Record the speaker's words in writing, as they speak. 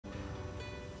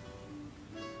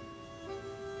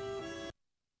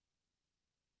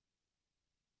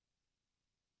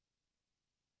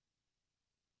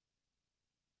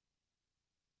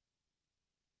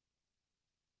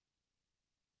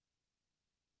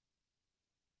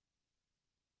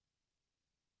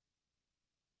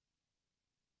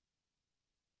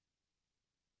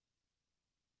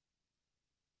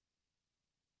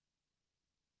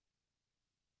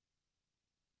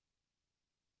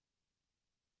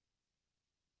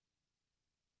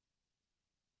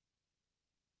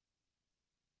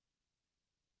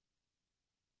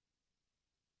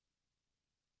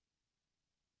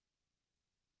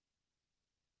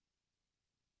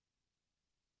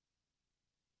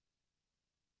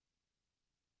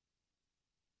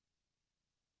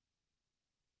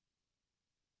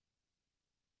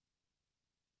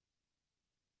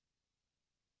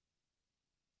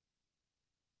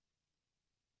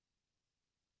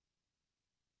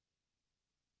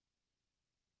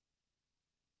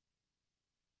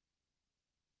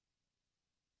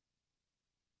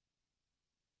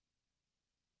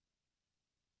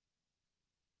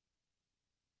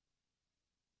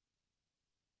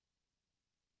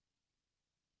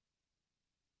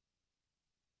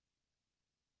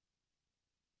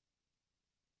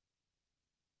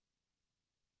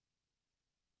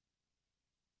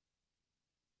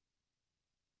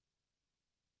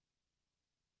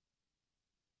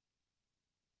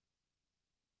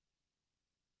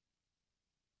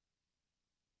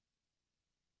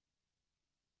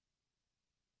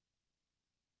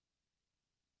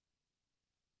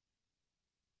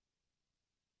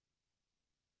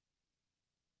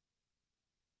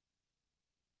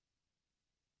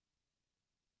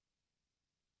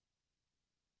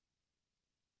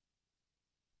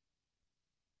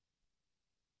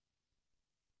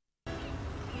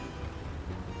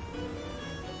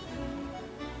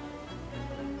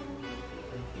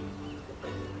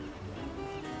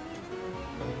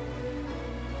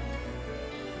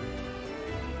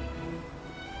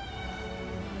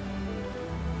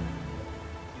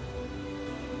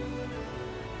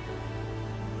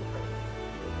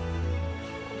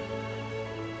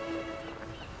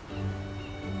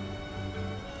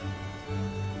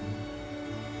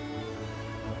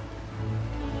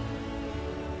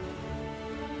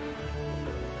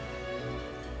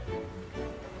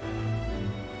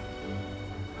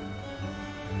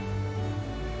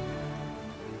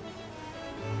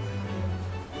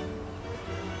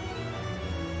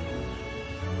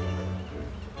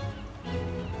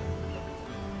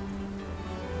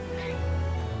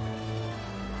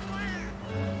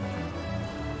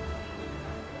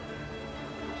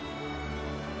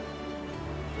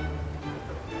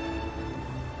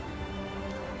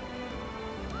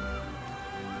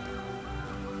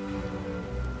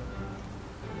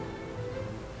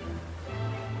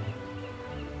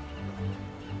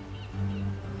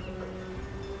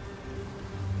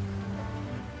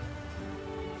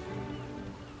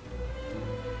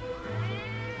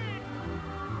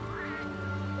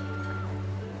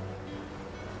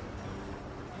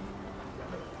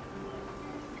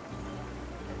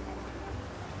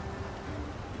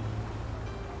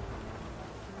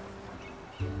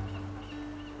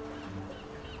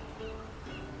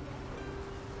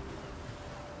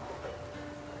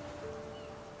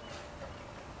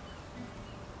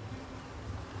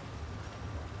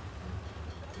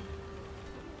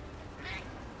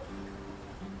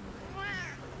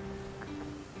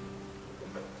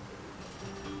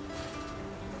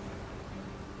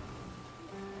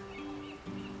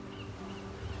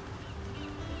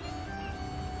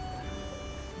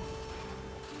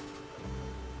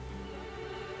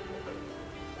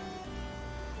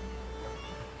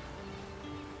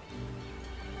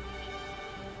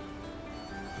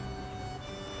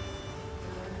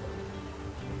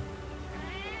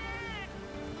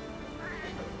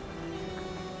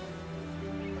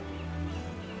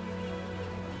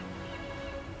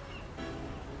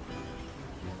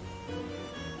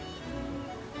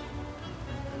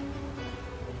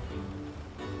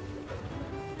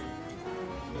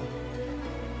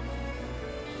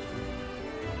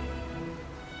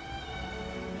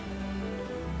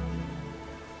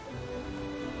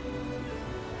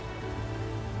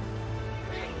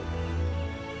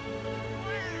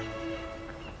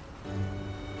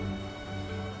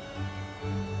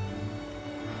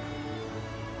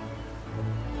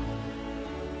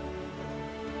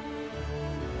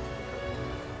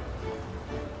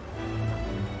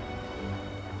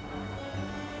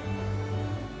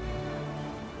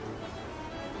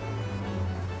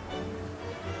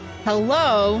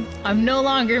Hello? I'm no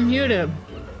longer muted.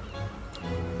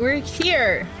 We're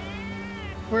here.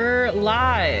 We're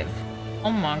live.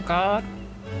 Oh my god.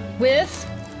 With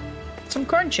some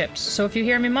corn chips. So if you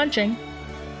hear me munching,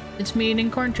 it's me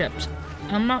eating corn chips.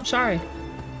 I'm not sorry.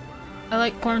 I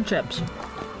like corn chips.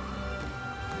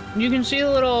 You can see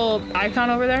the little icon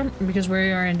over there because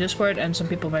we are in Discord and some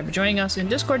people might be joining us in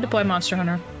Discord to play Monster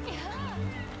Hunter.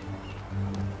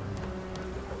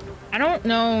 I don't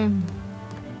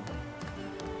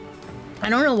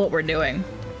know what we're doing.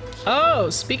 Oh,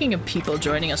 speaking of people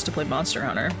joining us to play Monster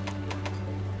Hunter.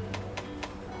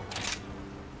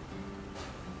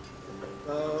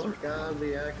 Oh god,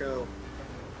 the echo.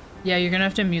 Yeah, you're gonna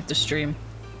have to mute the stream.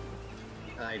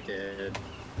 I did.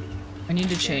 I need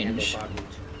to change.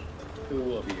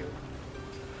 Two of you.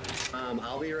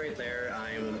 I'll be right there.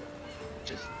 I'm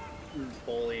just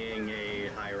bullying a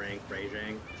high rank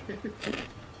Rajang.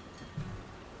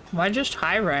 Why just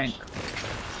high rank?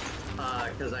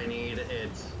 Because I need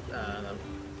its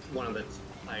one of its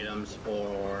items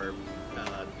for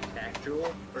tack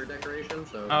jewel or decoration.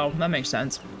 So. Oh, that makes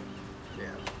sense.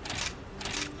 Yeah.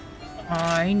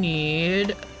 I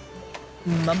need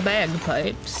my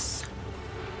bagpipes.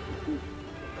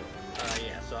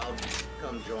 Yeah. So I'll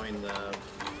come join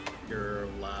your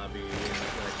lobby in a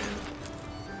second.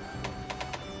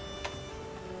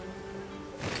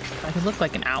 I could look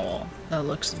like an owl. That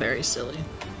looks very silly.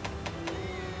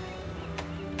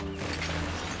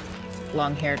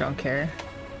 Long hair, don't care.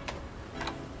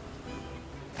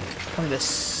 Oh, the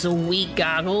sweet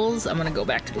goggles. I'm gonna go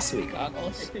back to the sweet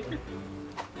goggles.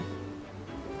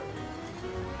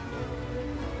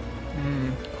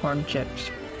 Corn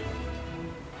chips.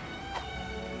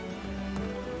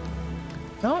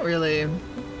 Not really.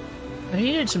 I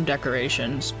needed some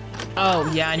decorations. Oh,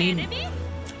 yeah, I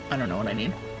don't know what I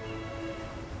need.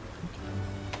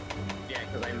 Yeah,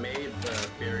 because I made the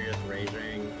Furious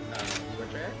Raging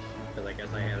switch axe, because I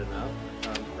guess I had enough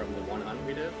from the one hunt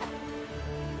we did.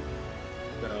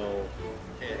 So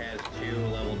it has 2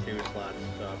 level 2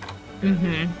 slots up.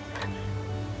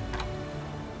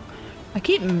 I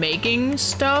keep making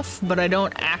stuff, but I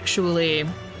don't actually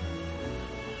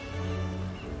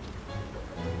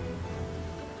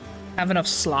have enough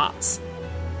slots.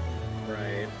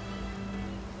 Right.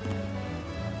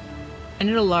 I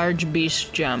need a large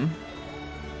beast gem.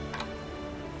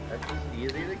 That's just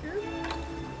easy to get?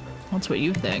 That's what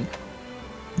you think.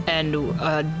 And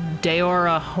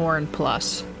Deora Horn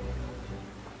Plus.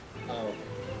 Oh,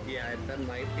 yeah, that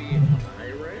might be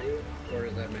high rank, or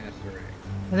is that master rank?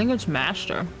 I think it's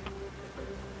master.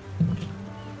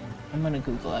 I'm gonna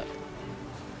Google it.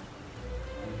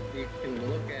 You can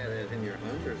look at it in your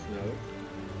hunter's notes.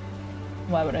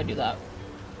 Why would I do that?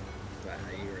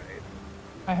 You're right.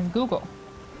 I have Google.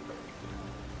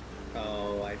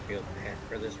 Oh, I feel bad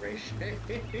for this race.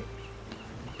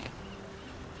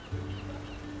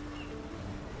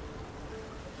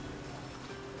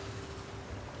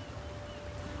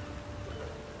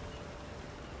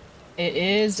 It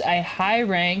is a high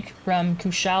rank from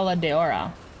Kushala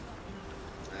Deora.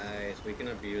 Nice, we can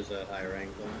abuse a high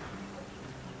rank one.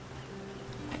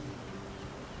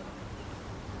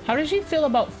 How does she feel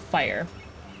about fire?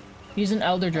 He's an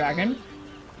Elder Dragon.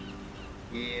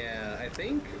 Yeah, I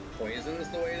think poison is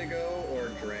the way to go, or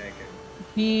dragon.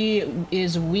 He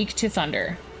is weak to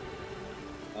thunder.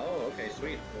 Oh, okay,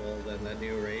 sweet. Well, then that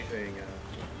new raging.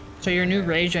 So your new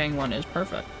Raging one is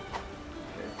perfect.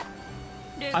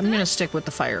 Okay. I'm gonna stick with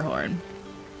the fire horn.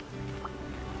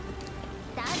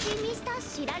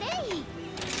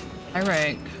 High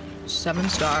rank, 7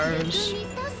 stars.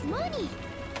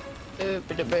 Bip,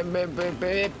 bip, bip, bip, bip,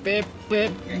 bip, bip,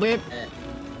 bip, bip, bip,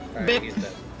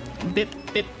 bip, bip,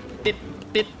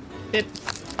 bip,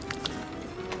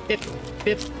 bip,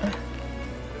 bip.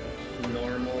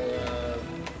 Normal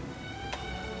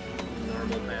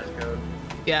passcode.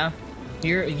 Yeah,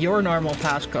 your normal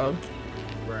passcode.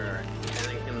 Right. And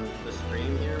then can the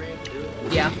stream hear me too?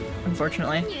 Yeah,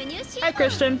 unfortunately. Hi,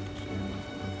 Kristen.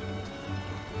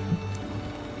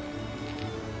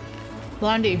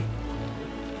 Blondie.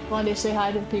 Blondie, say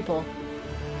hi to the people.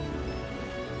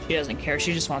 She doesn't care.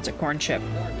 She just wants a corn chip.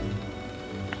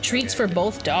 Treats for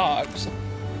both dogs.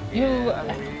 You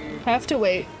have to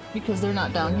wait because they're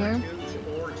not down here.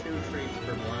 Or 2 treats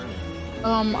for Blondie.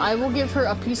 I will give her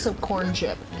a piece of corn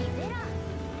chip.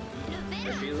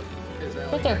 Is that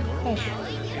Right like there. normal? Hey. Or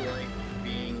does she like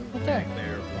being Right there. back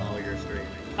there while you're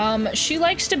streaming? She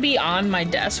likes to be on my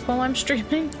desk while I'm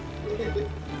streaming.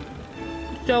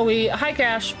 So hi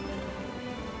Cash.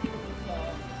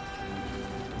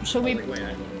 So we, Wait,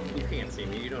 you can't see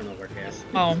me. You don't know where Cass is.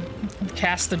 oh,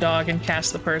 cast the dog and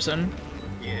cast the person.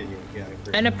 Yeah, I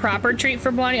agree. And a proper treat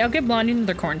for Blondie. I'll give Blondie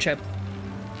another corn chip.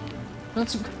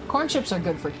 Corn chips are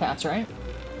good for cats, right?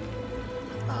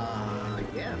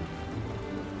 Yeah.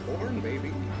 Corn,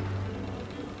 baby.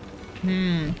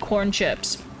 Corn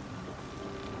chips.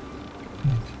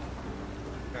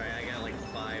 Alright, I got like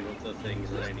 5 of the things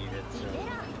that I needed, so...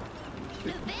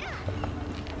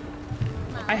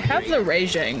 I have the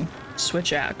Raging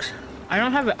Switch Axe. I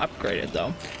don't have it upgraded,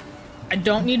 though. I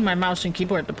don't need my mouse and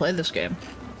keyboard to play this game.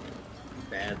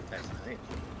 That's nice.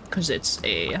 Because it's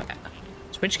a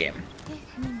Switch game.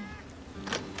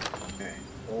 Okay,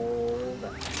 hold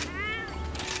on.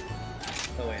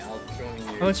 Oh wait, I'll join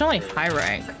you. Oh, it's only high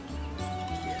rank.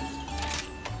 Yeah.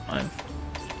 I'll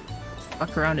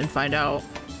fuck around and find out.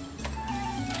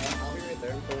 I'll be right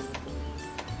there.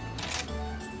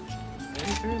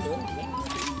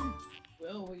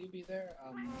 Will you be there?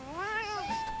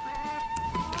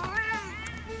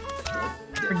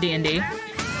 For D&D.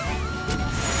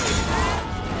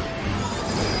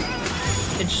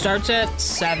 It starts at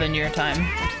 7 your time.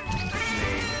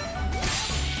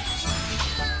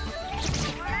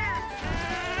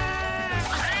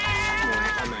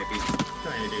 I might be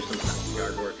trying to do some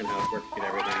yard work and housework to get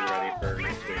everything ready for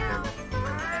next weekend.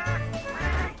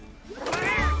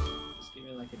 Just give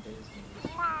me like a day's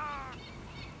notice.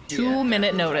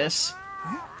 2-minute notice.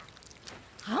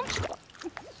 Not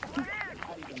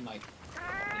even like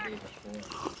the day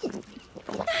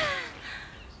before.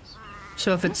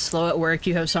 So if it's slow at work,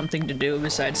 you have something to do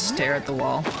besides stare at the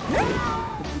wall.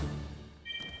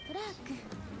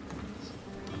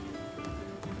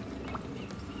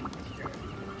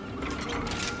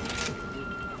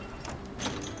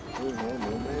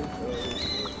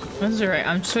 That's alright,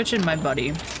 I'm switching my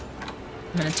buddy. I'm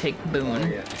gonna take Boone. Oh,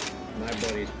 yeah. My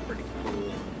buddy's pretty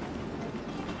cool.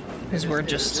 Because we're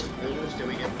just... Do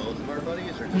we get both of our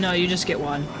buddies? Or just... No, you just get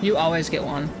one. You always get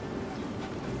one.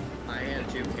 I had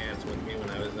 2 cats with me when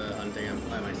I was hunting them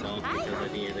by myself because I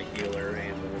needed a healer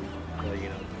and you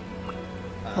know...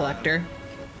 Collector.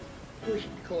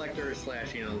 Collector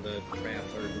slash, you know, the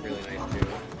traps are really nice too.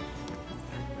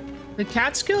 The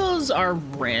cat skills are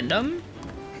random.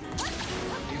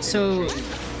 So,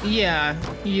 yeah,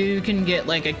 you can get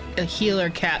like a healer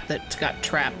cat that's got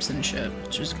traps and shit,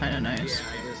 which is kind of nice. Yeah,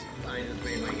 I just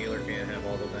made my healer cat have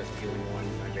all the best healing ones.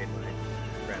 I made my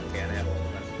trap cat have all the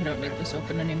best. I don't need this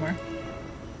open anymore.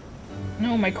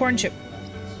 No, my corn chip.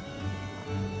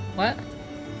 What?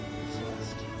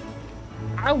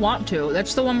 I want to.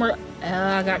 That's the one where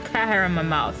I got cat hair in my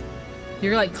mouth.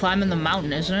 You're like climbing the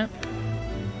mountain, isn't it?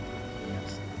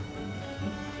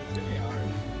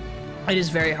 It is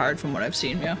very hard from what I've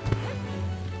seen, yeah.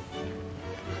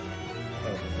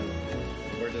 Oh,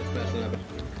 we're just messing up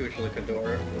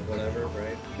Kuchla-Kadora with whatever,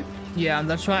 right? Yeah,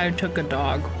 that's why I took a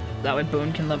dog. That way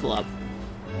Boone can level up.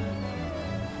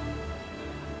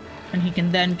 And he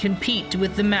can then compete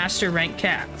with the master rank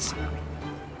cats.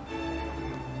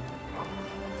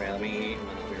 Okay, let me eat and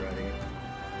then I'll be ready.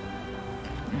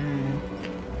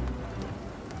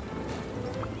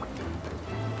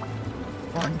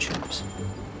 Corn chips.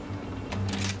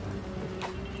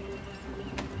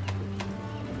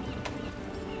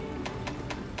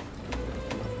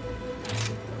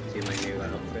 See my new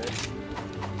outfit?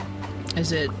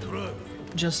 Is it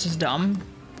just as dumb?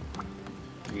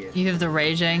 Yeah. You have the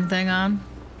Raging thing on?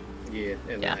 Yeah,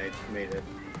 and Yeah. I made it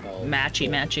all... Matchy,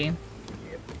 matchy.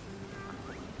 Yep.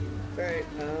 Alright,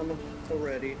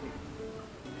 already.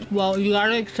 Well, you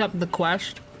gotta accept the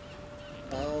quest.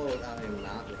 Oh, I'm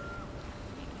not ready.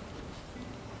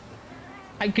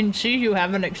 I can see you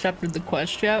haven't accepted the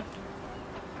quest yet.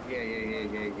 Yeah.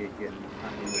 I'm ready.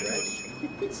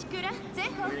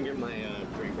 I'm gonna get my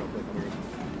drink real quick.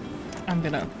 I'm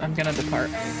gonna depart.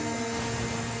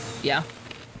 Yeah.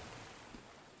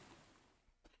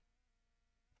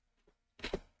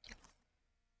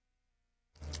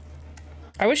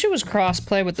 I wish it was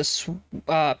cross-play with the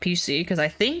PC, because I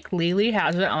think Lily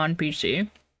has it on PC.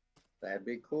 That'd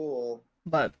be cool.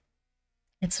 But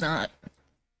it's not.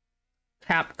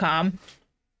 Capcom.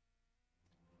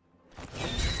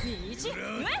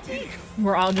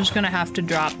 We're all just gonna have to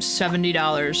drop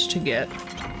 $70 to get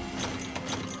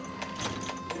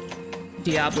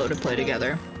Diablo to play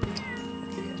together.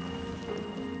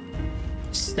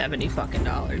 $70 fucking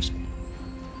dollars.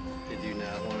 Did you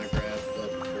not want to grab the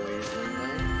poison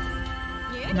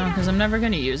though? No, because I'm never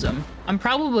gonna use them. I'm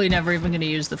probably never even gonna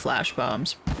use the flash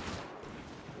bombs.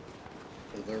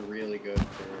 Because they're really good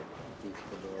for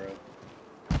Kuchla-Kadora.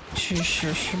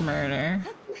 Murder.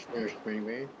 There's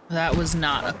Grimmia. That was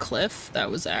not a cliff. That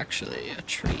was actually a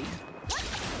tree.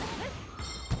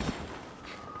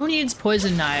 Who needs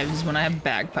poison knives when I have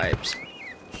bagpipes?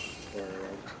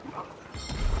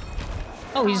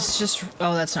 Oh, he's just...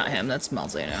 Oh, that's not him. That's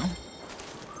Malzeno.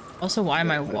 Also, why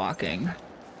am I walking?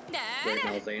 Wait,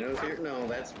 Malzano's here? No,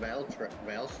 that's Valstrax.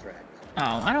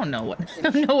 Oh, I don't know what... I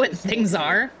don't know what things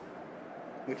are.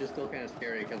 Which is still kind of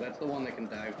scary, because that's the one that can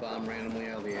dive bomb randomly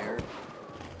out of the air.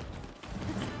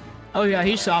 Oh yeah,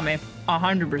 he saw me.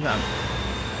 100%.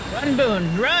 Run,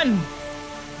 Boone, run! Oh,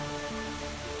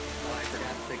 I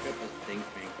forgot to pick up a stink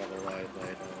pink, otherwise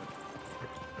I'd,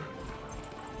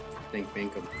 stink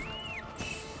pink him.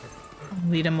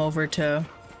 Lead him over to...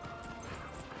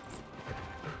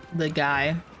 the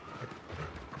guy.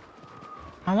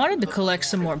 I wanted to collect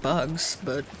some more bugs,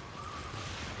 but...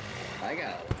 I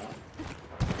got it.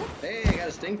 Hey, I got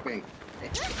a stink pink.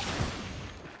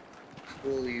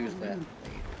 We'll use that.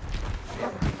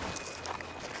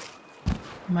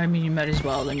 I mean, you might as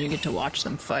well, then you get to watch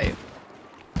them fight.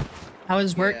 How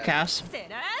is work, Yeah. Cass?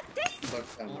 But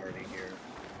I'm already here.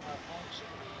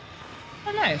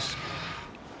 Oh, nice.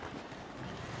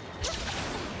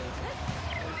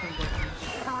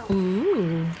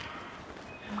 Ooh.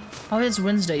 Oh, it's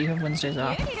Wednesday. You have Wednesdays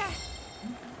off.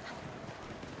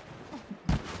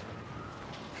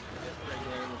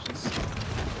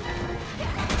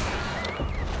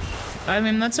 I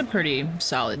mean, that's a pretty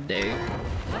solid day.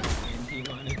 And he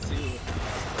wanted to move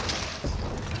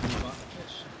off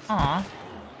fish. Aw.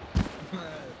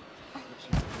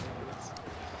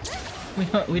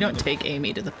 We don't take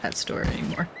Amy to the pet store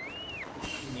anymore.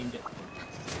 Named it.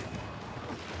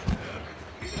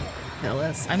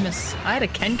 Phyllis. I had a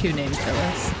Kenku named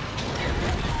Phyllis.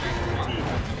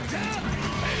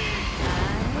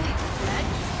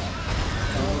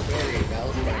 Oh, hey,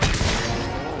 Valstrax.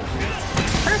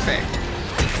 Perfect.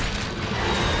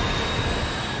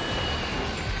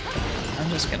 I'm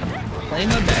just gonna play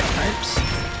my bagpipes.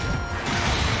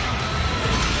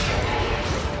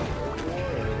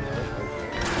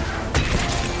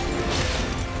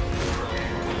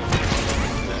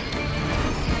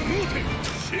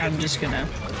 I'm just gonna...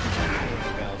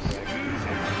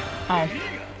 Oh.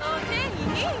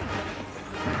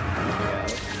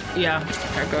 Yeah,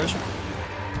 there it goes.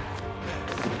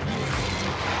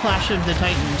 Clash of the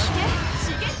Titans.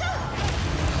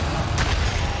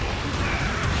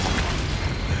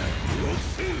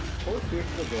 Poor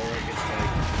Fedora gets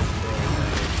like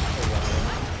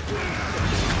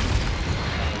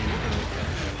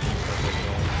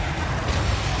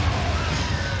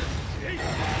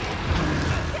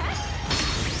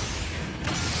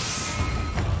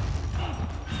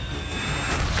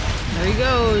There he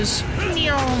goes.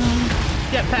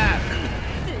 Jetpack.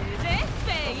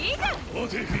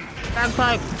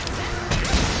 Bagpipe.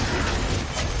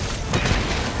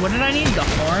 What did I need? The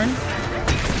horn?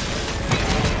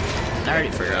 I already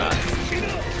forgot.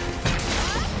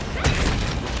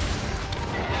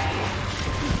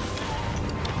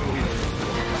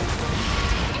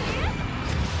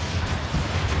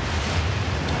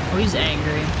 Oh, he's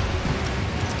angry.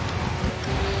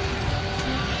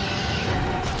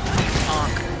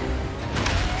 Honk.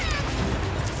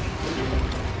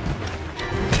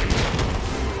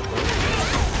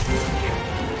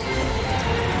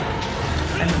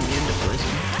 I'm immune to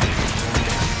poison.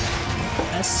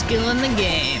 Best skill in the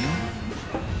game.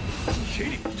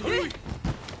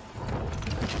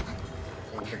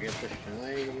 don't forget the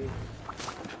shine.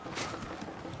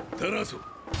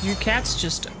 Your cat's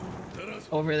just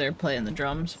over there playing the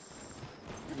drums.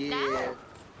 Yeah.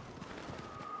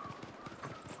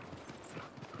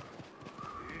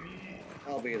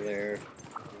 I'll be there.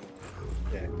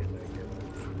 Jack and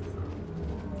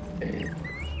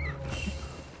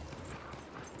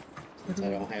I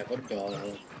don't have a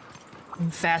dog.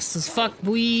 I'm fast as fuck,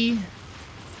 boy.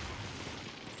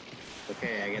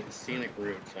 Okay, I get the scenic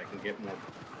route so I can get more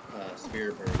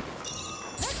spear bird.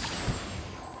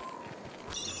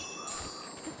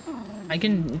 I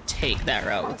can take that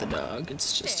route with the dog.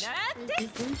 It's just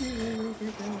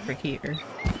trickier.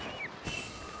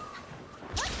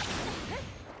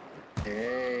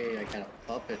 Hey, I got a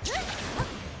puppet.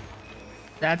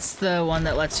 That's the one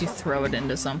that lets you throw it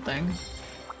into something.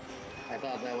 I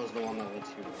thought that was the one that lets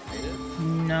you ride it.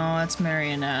 No, that's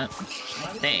marionette.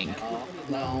 I think.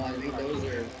 No, I think those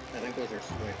are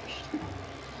squished.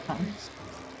 Oh.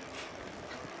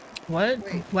 What?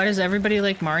 Why does everybody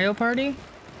like Mario Party?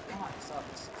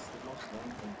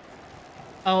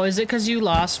 Oh, is it because you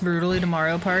lost brutally to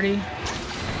Mario Party?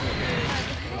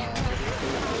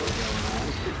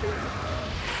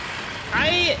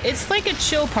 It's like a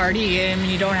chill party game, and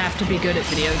you don't have to be good at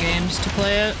video games to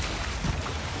play it.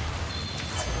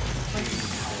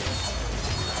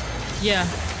 Yeah.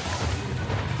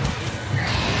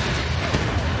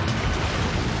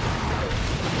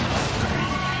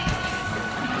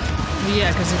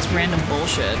 Yeah, because it's random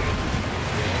bullshit.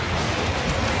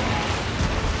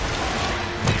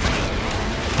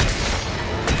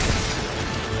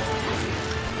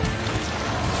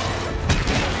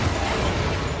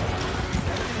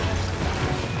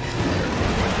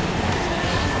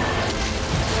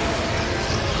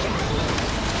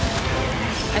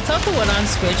 I thought the one on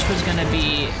Switch was gonna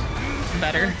be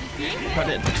better, but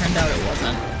it turned out it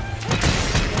wasn't.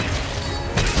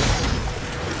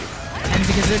 And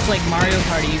because it's like Mario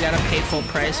Party, you gotta pay full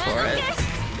price for it.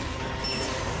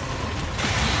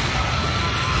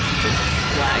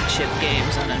 Flagship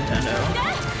games on Nintendo.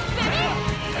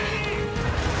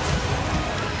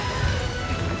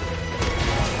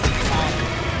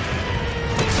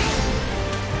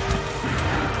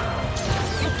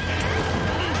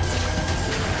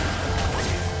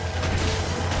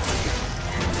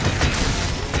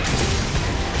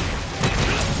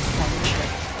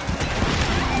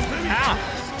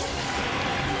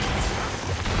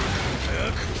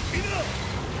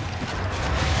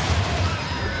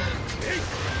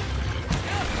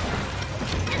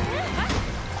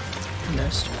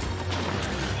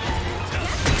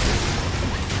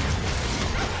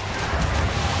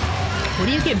 Where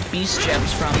do you get beast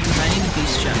gems from? Because I need a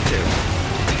beast gem too.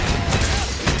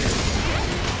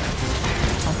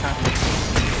 Okay.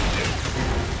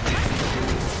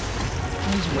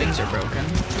 These wings are broken.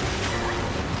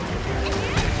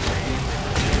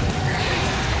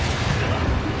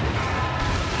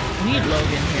 We need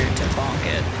Logan here to bonk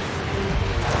it.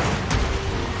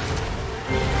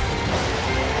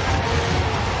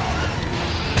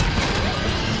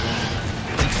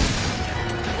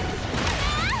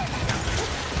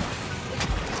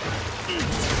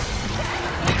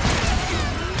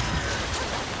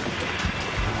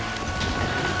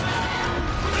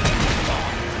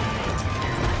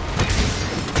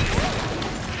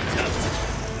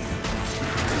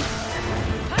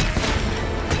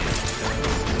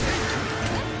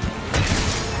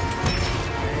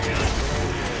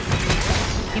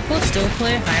 Still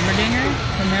play Heimerdinger?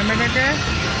 The Heimerdinger?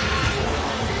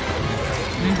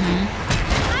 Mm-hmm.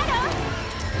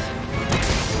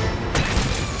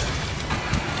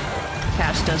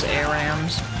 Cass does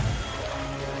ARAMs.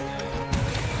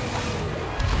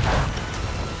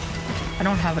 I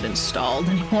don't have it installed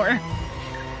anymore.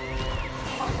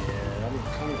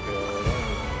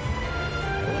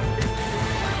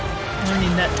 I don't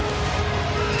need that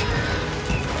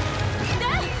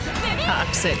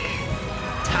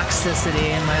toxicity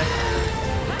in my...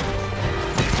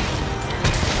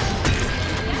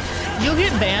 You'll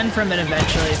get banned from it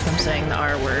eventually from saying the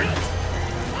R word.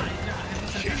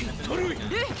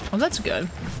 Well, that's good.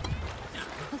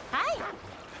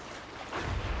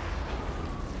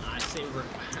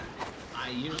 I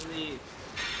usually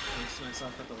think to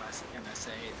myself at the last second I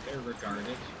say they're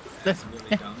regarded. That's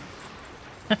really dumb.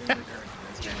 They're regarded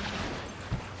as kind of dumb.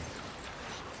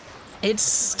 It's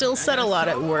still said a lot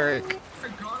at work.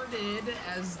 Regarded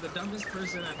as the dumbest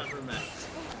person I've ever met.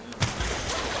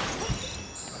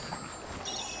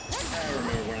 I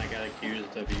remember when I got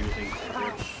accused of using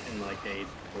script in like a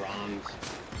bronze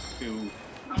 2.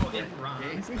 Oh, in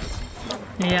bronze.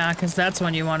 Yeah, because that's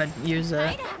when you want to use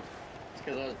it. It's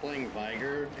because I was playing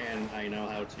Viger and I know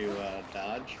how to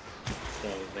dodge, so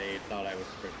they thought I was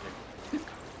scripting. It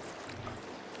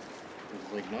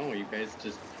was like, no, you guys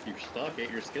just, you're stuck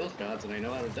at your skill shots and I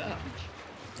know how to dodge.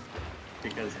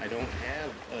 Because I don't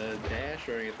have a dash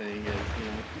or anything as, you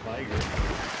know, Viger.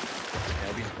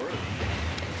 That'll be squirrely.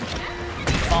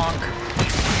 Bonk.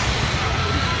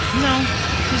 No,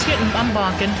 he's getting, I'm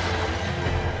bonking.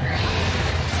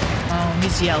 Oh,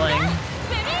 he's yelling.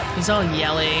 He's all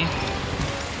yelly.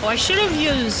 Oh, I should have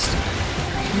used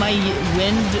my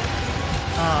wind,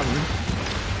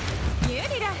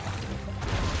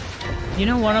 you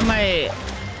know, one of my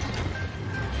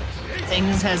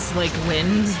things has like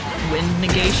wind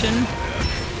negation.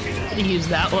 I use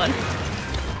that one.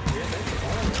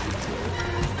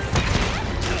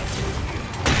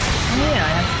 Oh yeah, I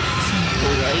have some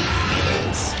light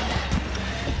needles.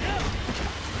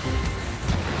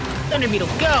 Thunder Beetle,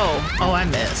 go! Oh, I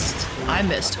missed. I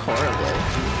missed horribly.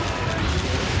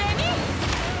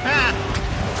 Ah!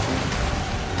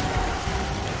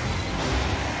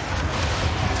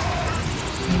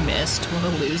 He missed. What a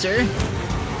loser.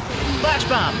 Flash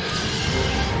bomb!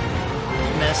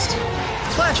 Missed.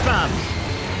 Flash bomb!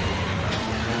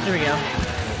 There we go.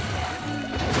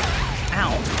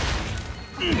 Ow.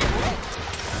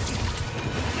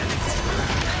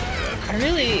 I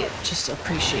really just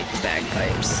appreciate the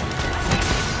bagpipes.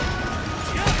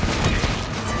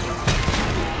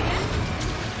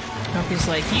 Because,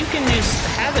 like, you can just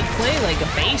have it play, like, a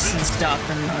bass and stuff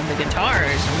and the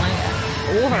guitars, and, like,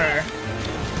 or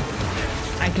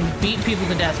I can beat people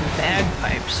to death with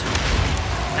bagpipes.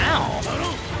 Ow.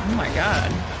 Oh my god.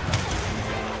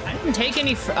 I didn't take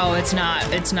any oh, it's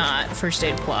not First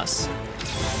Aid Plus.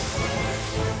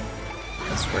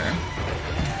 That's where.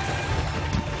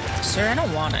 Sir, I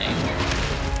don't want any.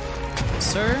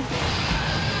 Sir?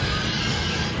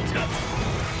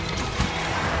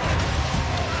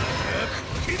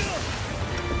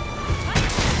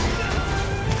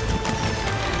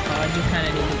 Oh, I do kind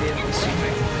of need to be able to see my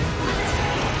phone.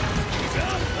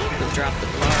 Drop the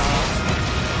car off.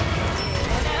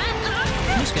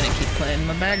 I'm just gonna keep playing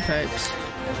my bagpipes.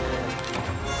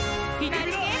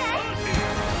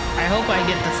 I hope I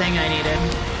get the thing I needed.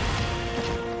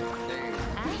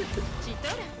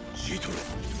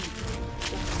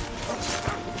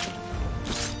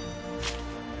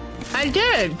 I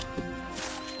did!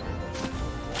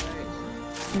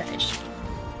 Nice.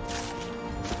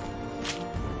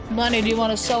 Bunny, do you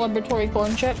want a celebratory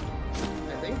corn chip?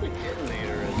 I think the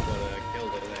Kitinator is what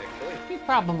killed it, actually.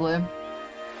 Probably.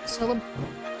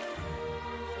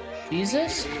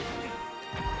 Jesus?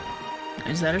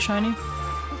 Is that a shiny?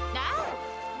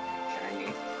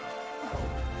 Shiny.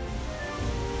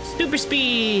 Super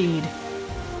speed!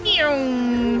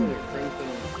 Meow. Crimson,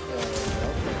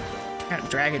 Got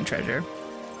dragon treasure.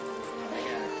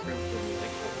 crimson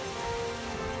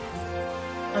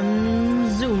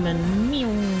Zooming. Meow.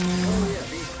 Oh, yeah,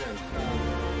 beast gems.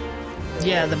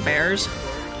 Yeah, the bears. Yeah,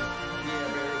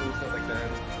 bears and stuff like that.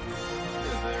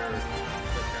 Because they're the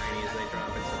shinies, they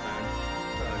drop it sometimes.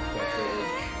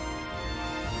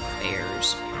 Bears.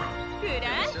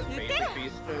 It's just basic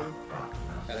beast gem.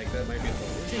 I think that might be the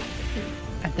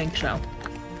I think so.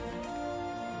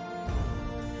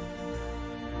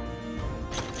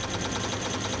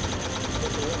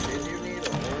 Did you need a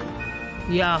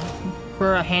horn? Yeah,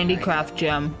 for a handicraft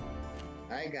gem.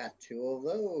 I got 2 of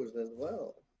those as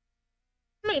well.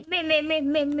 Me.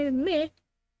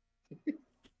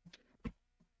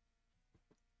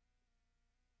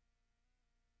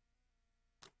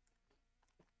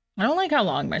 I don't like how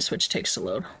long my Switch takes to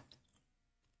load.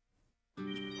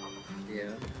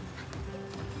 Yeah.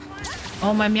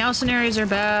 Oh, my Meowcenaries are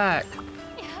back. Oh,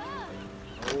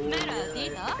 yeah,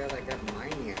 I forgot I got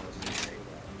mine house.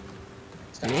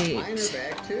 Stop, Great. mine are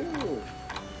back too.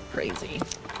 Crazy.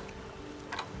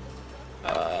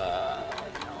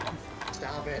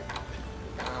 Stop it.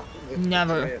 Stop.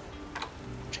 Never. Drift.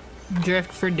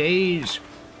 Drift for days.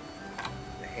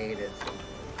 I hate it.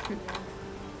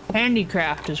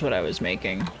 Handicraft is what I was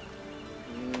making.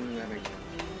 That makes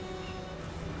sense.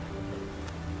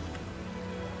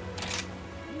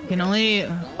 You can only...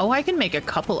 Oh, I can make a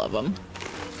couple of them.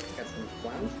 Got some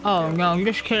clowns? Oh, no, I'm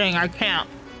just kidding. I can't.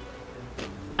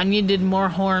 I needed more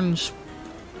horns.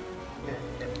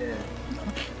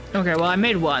 Okay, well, I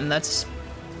made one. That's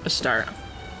a start.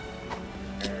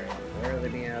 Alright, where are the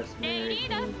meows?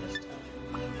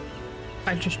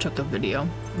 I just took a video.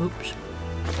 Oops.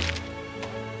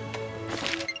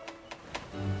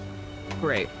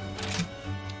 Great.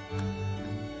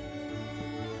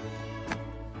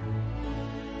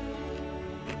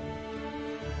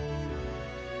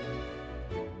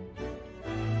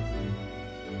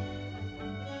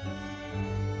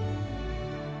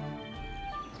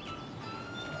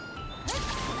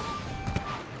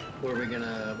 Where are we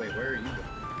gonna... Wait, where are you going?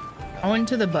 I went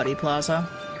to the Buddy Plaza.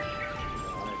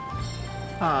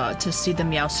 To see the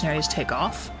Meowcenaries take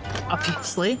off.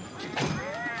 Obviously.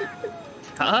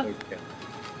 Huh? Okay.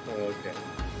 Okay.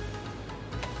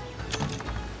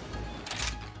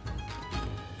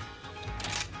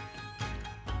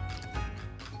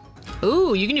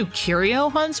 Ooh, you can do curio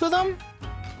hunts with them?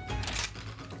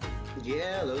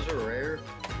 Yeah, those are rare.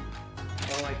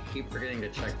 Oh, I keep forgetting to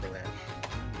check for that.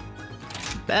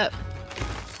 Bet.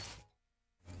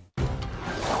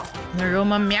 There go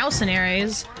my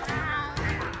Meowcenaries.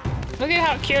 Look at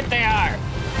how cute they are.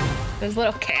 Those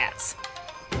little cats.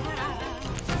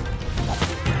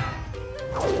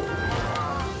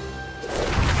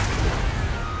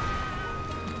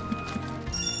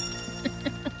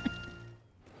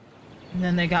 And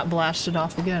then they got blasted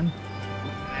off again.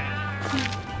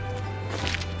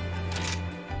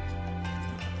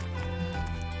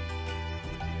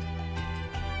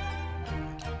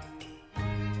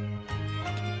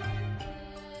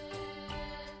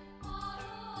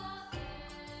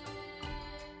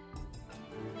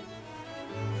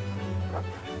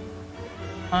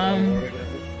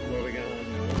 Where are we going?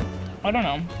 I don't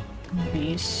know.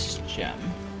 Beast Gem.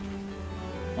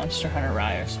 Monster Hunter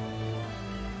Rise.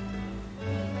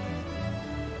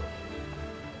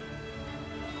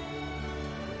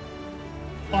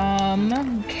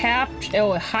 Capped.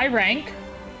 Oh, high rank.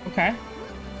 Okay.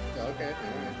 Okay,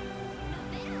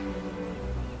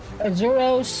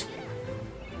 Azuros.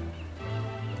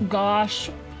 Gosh.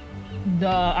 The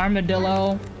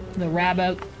armadillo. The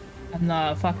rabbit. And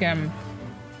the fucking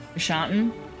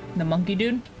Shantan. The monkey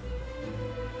dude.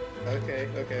 okay,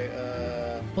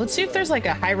 Let's see if there's like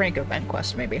a high rank event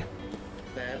quest, maybe.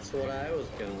 That's what I was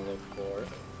gonna look for.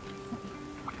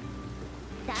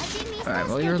 Alright,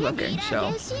 well, you're looking,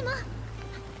 so.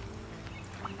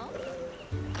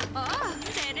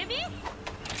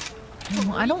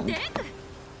 I don't.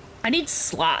 I need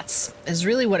slots, is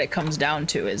really what it comes down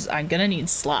to, is I'm gonna need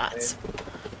slots.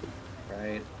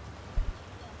 Right.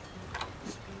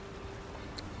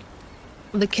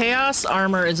 The Chaos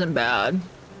armor isn't bad.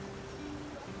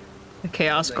 The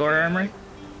Chaos Gore armor.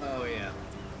 Oh, yeah.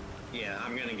 Yeah,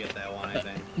 I'm gonna get that one, I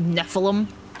think. Nephilim.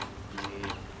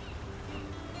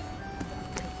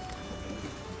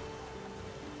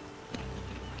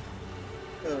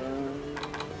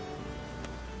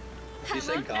 You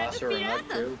say Goss or Rod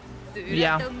too?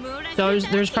 Yeah. So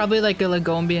there's probably like a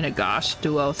Lagombi and a Goss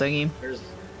duo thingy. There's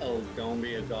gonna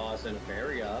be a Goss and a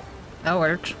Fairy Goth. That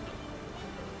works.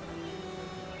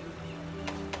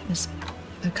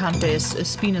 Picante,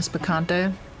 Espinas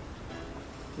Picante.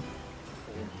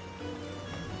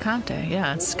 Picante,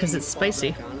 yeah, it's because it's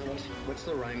spicy. What's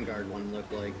the Rheingard one look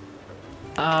like?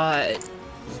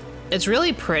 It's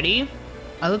really pretty.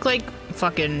 I look like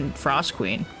fucking Frost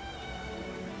Queen.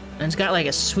 And it's got like a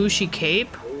swooshy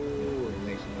cape. Ooh, it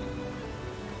makes me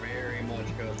very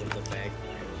much goes with the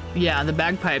bagpipes. Yeah, the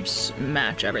bagpipes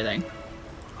match everything.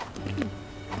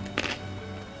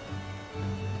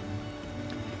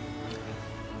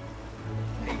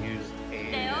 I used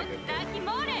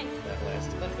that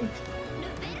last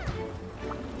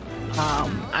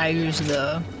time. I use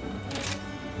the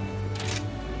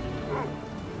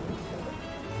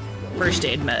first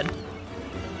aid med.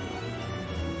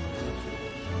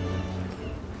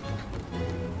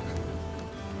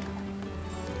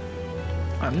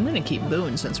 I'm gonna keep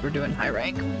Boone since we're doing high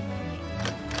rank.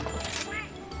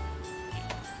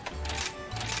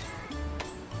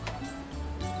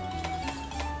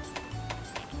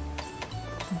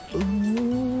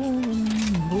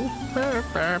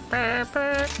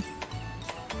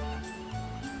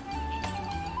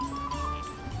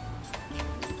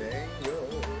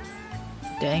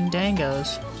 Dang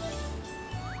dangos.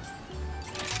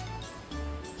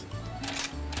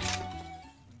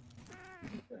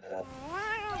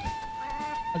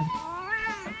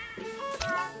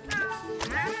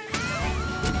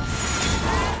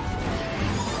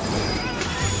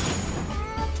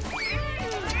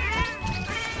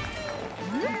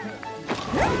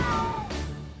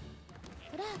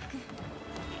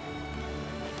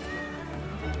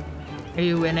 Are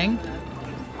you winning?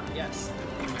 Yes.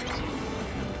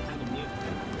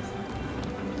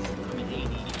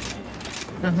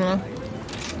 Uh-huh.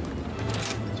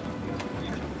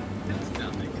 That's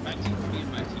nothing. My team would be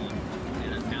in my team,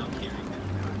 and I'm now carrying them.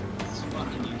 It's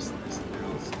fucking useless. And they're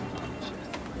all talking shit.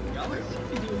 Y'all are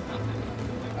literally doing nothing.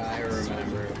 I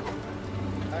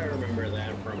remember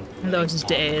that from Those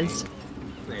days.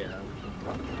 Yeah.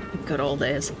 Good old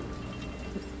days.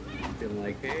 Been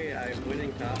like, hey, I'm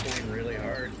winning top lane really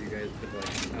hard. You guys could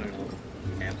like, I don't know,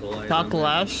 capitalize. Talk on that.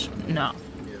 less? No.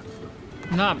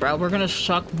 Yeah. No, bro, we're gonna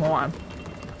suck more.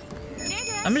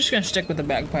 I'm just gonna stick with the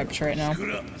bagpipes right now.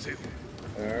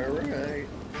 Alright.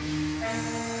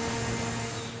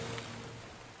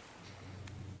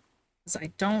 Because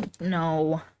I don't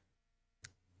know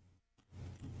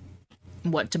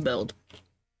what to build.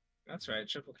 That's right,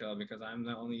 triple kill because I'm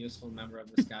the only useful member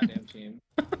of this goddamn team.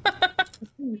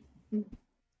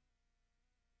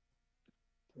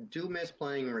 Do miss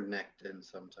playing Renekton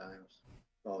sometimes.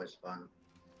 It's always fun.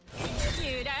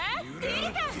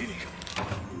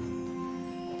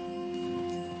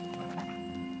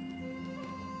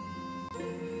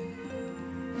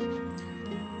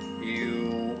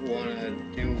 You wanna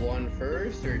do one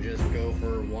first or just go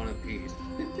for one apiece?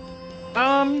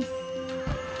 I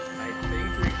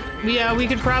think we could. Yeah, we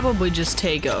could probably just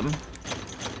take them.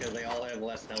 Because they all have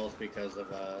less health because of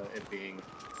it being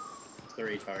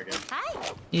 3 targets.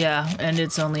 Yeah, and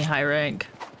it's only high rank.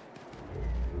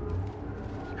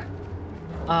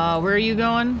 Where are you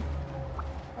going?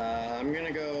 I'm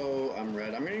gonna go. I'm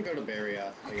red. I'm gonna go to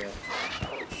Barrios, I guess.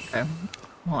 Okay.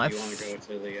 Well, You wanna go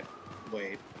to the.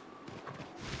 Wait.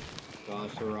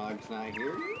 Rog's not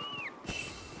here?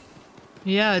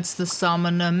 Yeah, it's the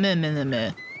Samana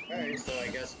Mimimime. Alright, so I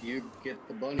guess you get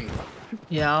the bunny.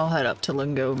 Yeah, I'll head up to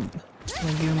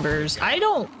Legoombers. I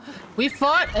don't... We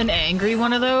fought an angry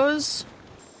one of those.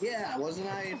 Yeah, wasn't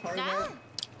I part of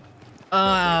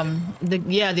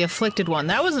that? The afflicted one.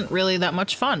 That wasn't really that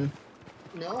much fun.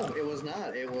 No, it was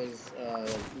not. It was,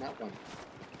 not one.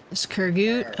 This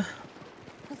Kurgoot.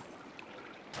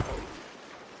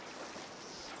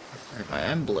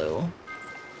 I'm blue.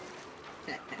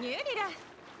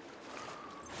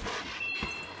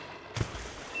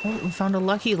 Oh, we found a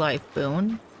lucky life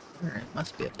boon. It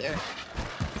must be up there.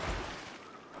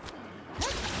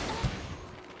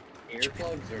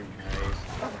 Earplugs are nice.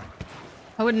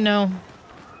 I wouldn't know.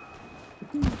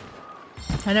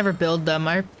 I never build them.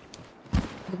 I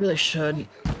really should.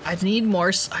 I need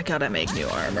more. I gotta make new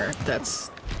armor. That's.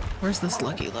 Where's this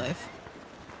lucky life?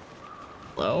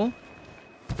 Hello?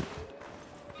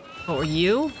 Oh, are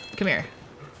you? Come here.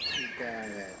 Got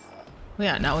it. Well,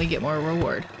 yeah, now we get more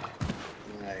reward.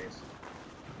 Nice.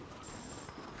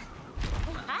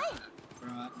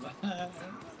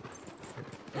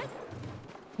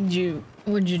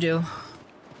 What'd you do?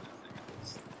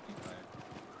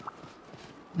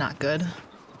 Not good.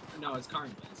 No, it's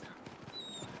Carmen.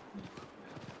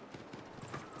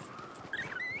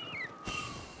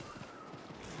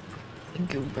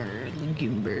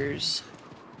 Lingoobers.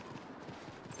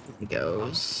 He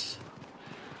goes.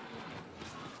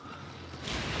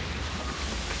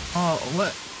 Oh,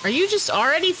 what? Are you just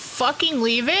already fucking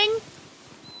leaving?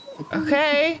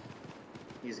 Okay.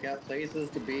 He's got places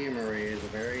to be, Marie. He's a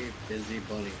very busy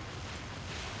bunny.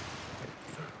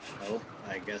 Oh,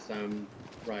 I guess I'm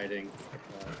riding.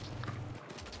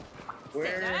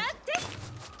 Where?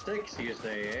 6, you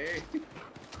say, eh?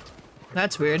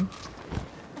 That's weird.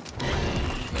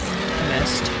 I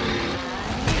missed.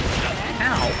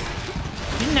 Ow.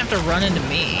 You didn't have to run into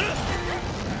me.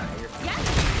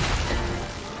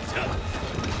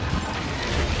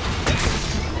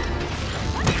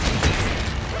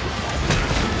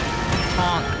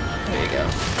 Honk. There you go.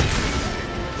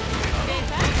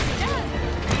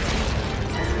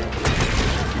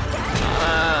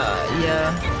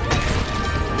 Yeah.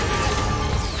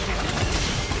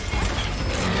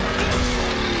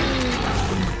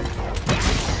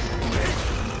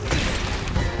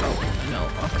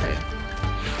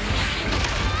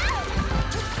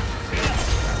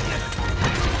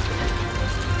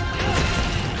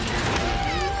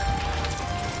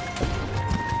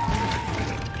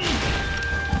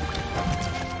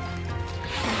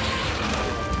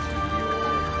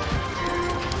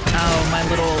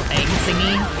 Little egg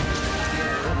thingy.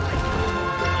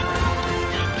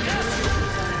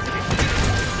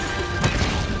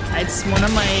 It's one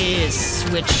of my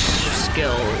switch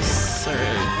skills, or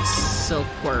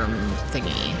silkworm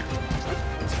thingy.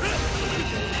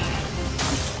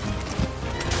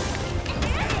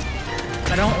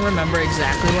 I don't remember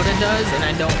exactly what it does, and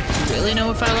I don't really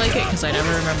know if I like it because I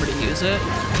never remember to use it.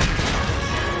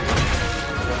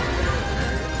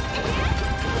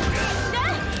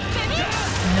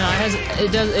 No,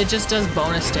 it just does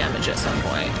bonus damage at some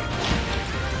point.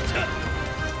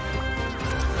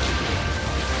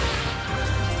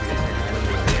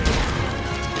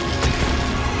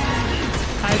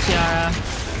 Hi, Tiara.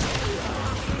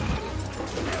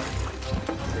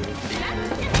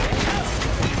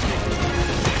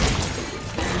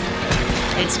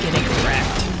 It's getting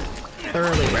wrecked.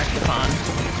 Thoroughly wrecked upon.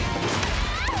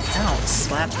 Ow,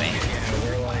 slap me.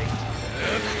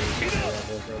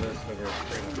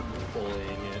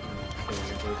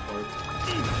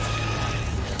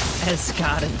 As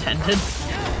God intended.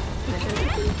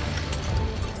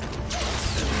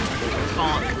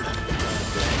 Bonk.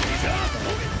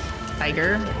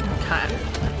 Tiger. Cat.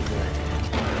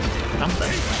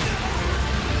 Something.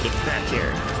 Get back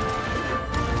here.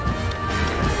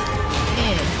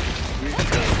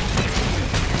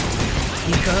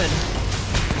 You could.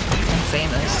 I'm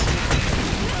famous.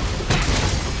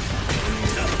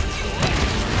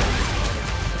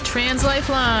 Trans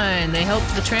Lifeline! They help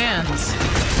the trans.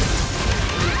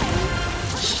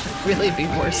 Should really be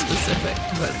more specific,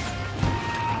 but...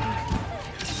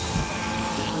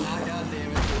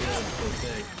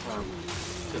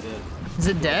 Is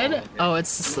it dead? Oh,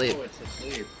 it's asleep.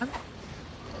 I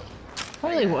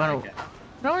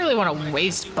don't really want to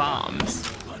waste bombs.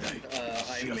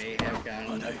 I may have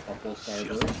gotten a couple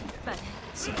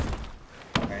starbursts.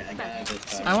 Alright, I got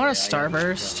this time. I want a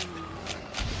starburst.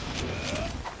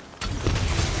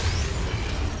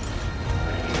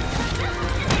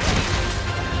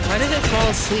 Why did it fall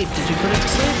asleep? Did you put it to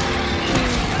sleep?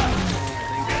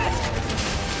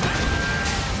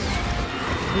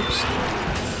 Oops.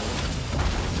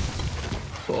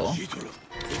 Cool.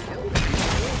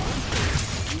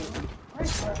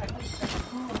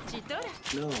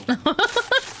 No.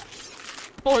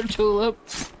 Poor Tulip.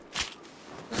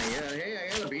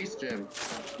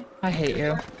 I hate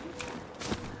you.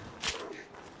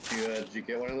 Did you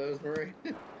get one of those, Marie?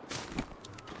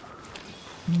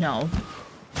 No.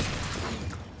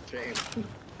 Shame.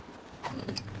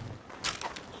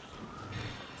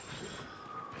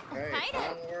 Alright,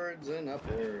 onwards and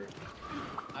upwards.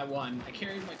 I won. I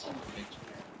carried my team to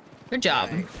victory. Good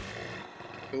job. Nice.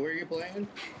 Who were you playing?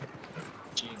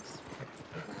 Jinx.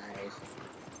 Nice.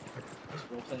 Just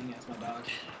role playing as my dog.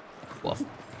 Woof.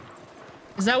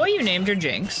 Is that what you named your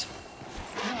Jinx?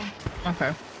 No.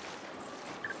 Okay.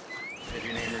 Did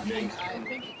you name her I Jinx?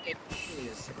 think it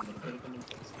is a little bit of an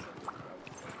influence.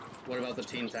 What about the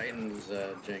Teen Titans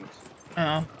Jinx? Oh.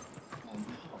 No,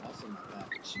 also not that.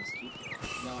 She's cute.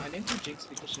 No, I named her Jinx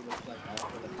because she looked like all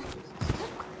of the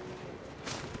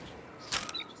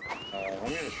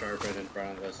I'm gonna sharpen in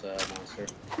front of this monster.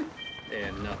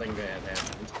 And nothing bad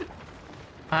happened.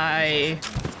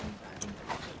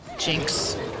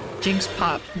 Jinx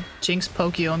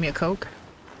poke, you owe me a Coke?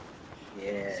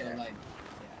 Yeah. So, like,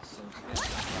 yeah, so,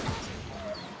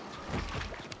 yeah.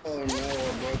 Oh no, I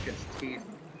broke its teeth.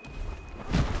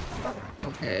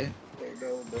 Okay. Oh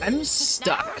no, bro. I'm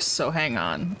stuck, so hang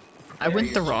on. I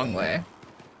went the wrong way.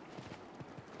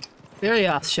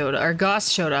 Goss showed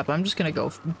up. I'm just gonna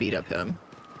go beat up him.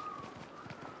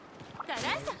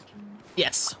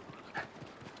 Yes.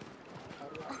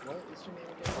 What is your name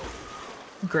again?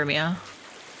 Grimmia.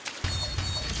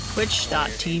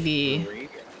 Twitch.tv.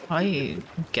 I'm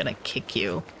gonna kick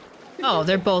you. Oh,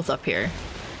 they're both up here.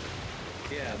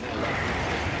 Yeah, no,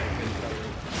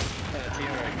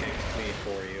 Tiara kicked me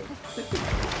for you.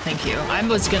 Thank you. I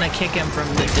was gonna kick him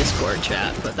from the Discord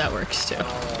chat, but that works too.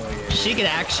 Oh, yeah. She could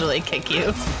actually kick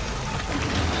you.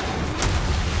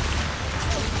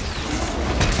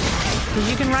 Because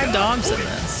you can ride dogs in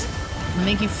this. It'll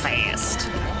make you fast.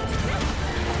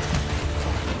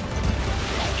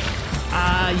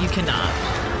 You cannot.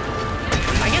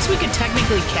 I guess we could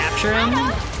technically capture him,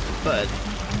 but...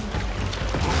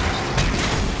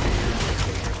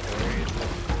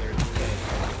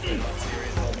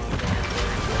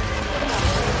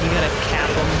 You gotta cap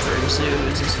him for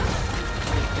zoos.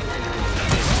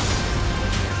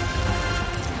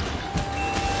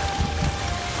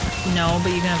 No,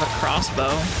 but you can have a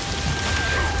crossbow.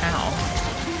 Ow.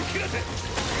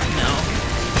 No.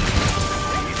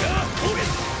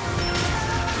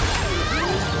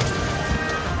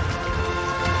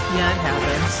 Yeah, it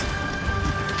happens.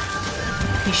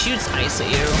 He shoots ice at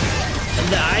you.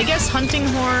 I guess hunting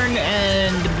horn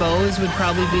and bows would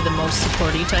probably be the most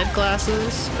supporty type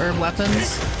classes or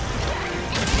weapons.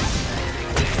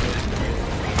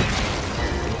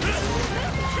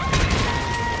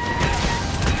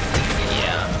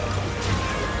 Yeah.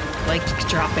 Like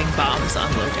dropping bombs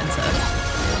on Logan's head.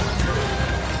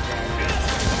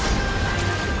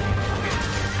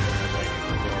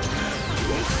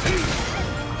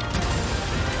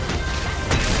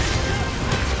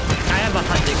 A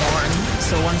hunting horn,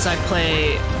 so once I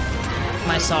play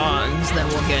my songs, then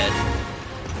we'll get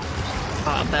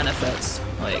benefits,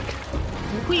 like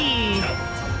whee.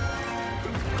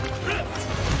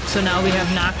 So now we have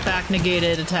knockback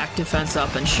negated, attack defense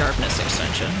up, and sharpness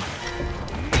extension.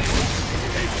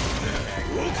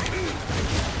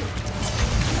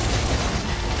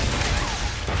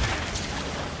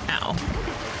 Ow.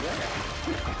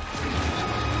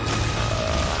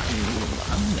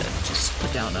 I'm gonna just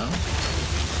put down a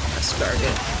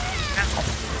Discarget. Ow.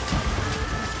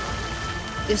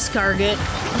 Discarget.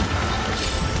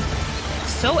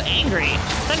 So angry.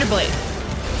 Thunderblade.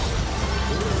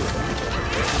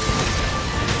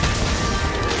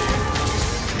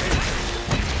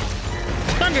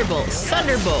 Thunderbolt.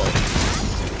 Thunderbolt.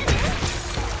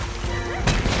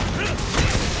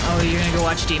 Oh, you're gonna go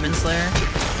watch Demon Slayer?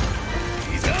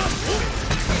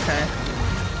 Okay.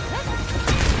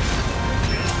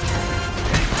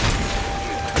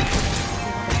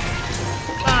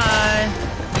 Bye.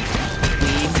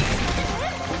 Weeb.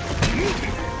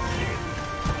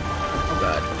 Oh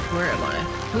god, where am I?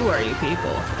 Who are you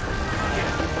people?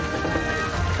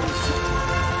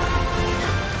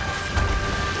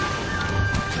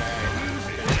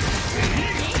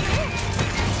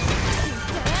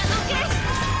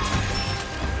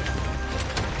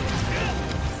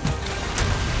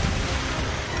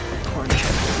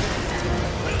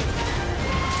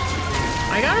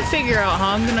 I gotta figure out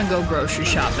how I'm gonna go grocery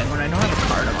shopping when I don't have a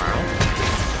car tomorrow.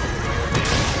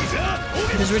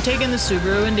 Because we're taking the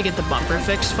Subaru in to get the bumper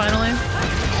fixed finally.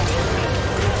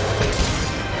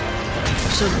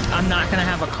 So I'm not gonna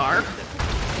have a car.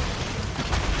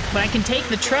 But I can take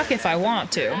the truck if I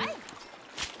want to.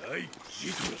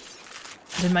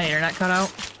 Did my internet cut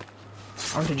out?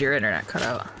 Or did your internet cut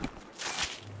out?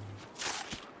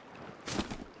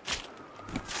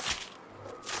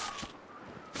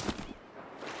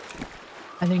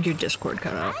 I think your Discord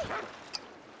cut out.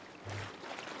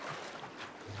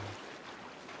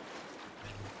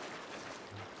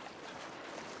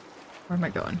 Where am I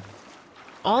going?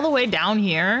 All the way down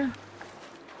here?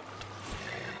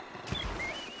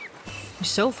 You're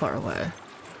so far away.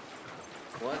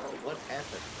 What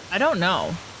happened? I don't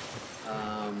know.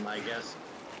 I guess.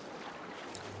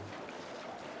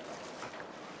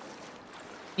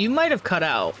 You might have cut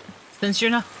out. Since you're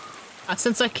not...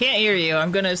 Since I can't hear you,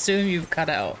 I'm gonna assume you've cut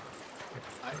out.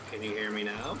 Can you hear me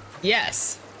now?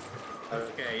 Yes.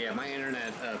 Okay, yeah, my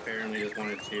internet apparently just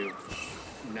wanted to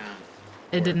not.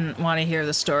 It didn't want to hear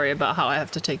the story about how I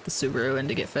have to take the Subaru in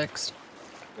to get fixed.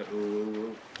 The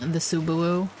ooh. The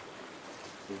Subaru.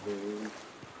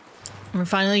 We're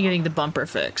finally getting the bumper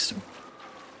fixed.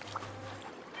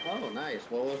 Oh, nice.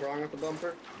 What was wrong with the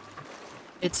bumper?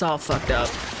 It's all fucked up.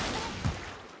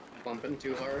 Bumping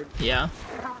too hard? Yeah.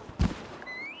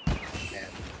 Yeah.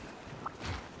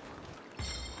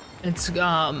 It's,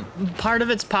 part of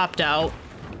it's popped out.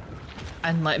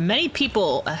 And, like, many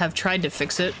people have tried to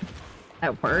fix it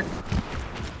at work.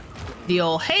 The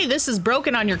old, hey, this is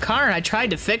broken on your car, and I tried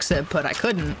to fix it, but I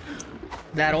couldn't.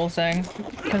 That old thing.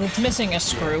 Because it's missing a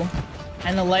screw.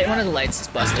 And the light, one of the lights is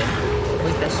busted.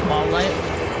 Like the small light.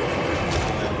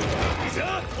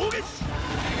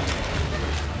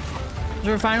 So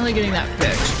we're finally getting that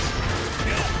fixed.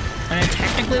 And I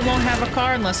technically won't have a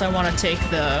car unless I want to take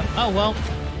the... Oh, well.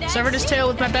 Severed his tail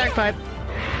with my bagpipe.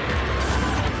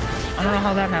 I don't know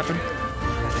how that happened.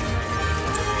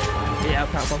 Yeah,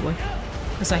 probably.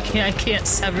 Because I can't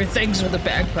sever things with a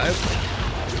bagpipe.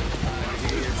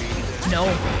 No.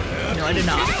 No, I did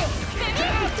not.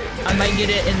 I might get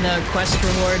it in the quest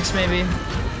rewards, maybe.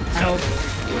 I hope.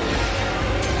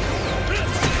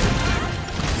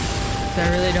 I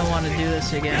really don't want to do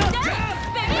this again.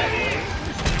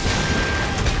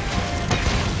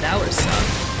 That would suck.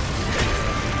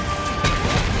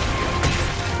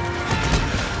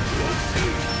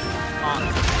 On.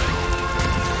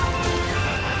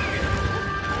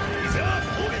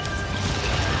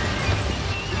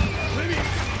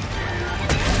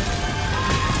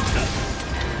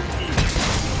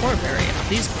 Poor Grimmia.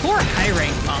 These poor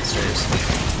high-rank monsters.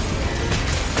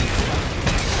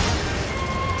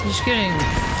 He's getting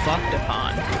fucked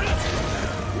upon.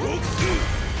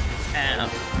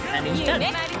 And he's dead.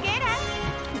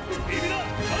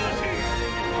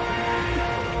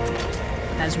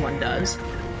 As one does.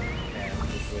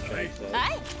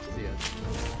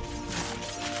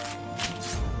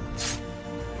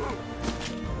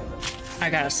 I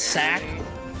got a sack.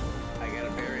 I got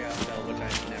a berry out bell, which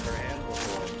I've never had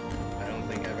before. I don't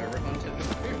think I've ever hunted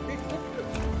before.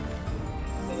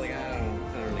 So like, I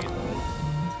don't need those.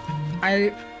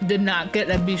 I did not get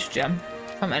a beast gem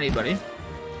from anybody.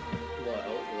 Well,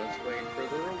 let's wait for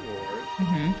the reward.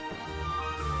 Mm-hmm.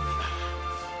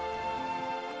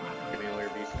 Give me all your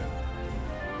beast gems.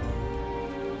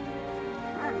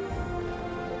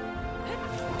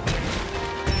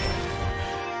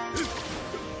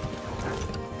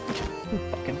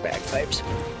 Fucking bagpipes.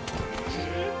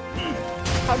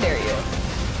 How dare you?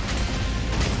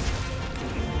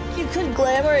 You could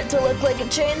glamour it to look like a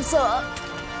chainsaw.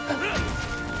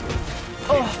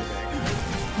 Oh.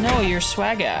 No, your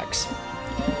swag axe.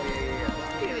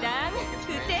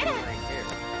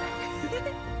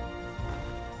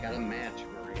 Got a match,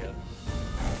 Maria.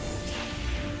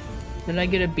 Did I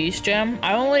get a beast gem?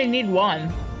 I only need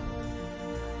one.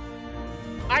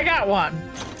 I got one.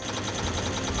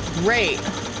 Great.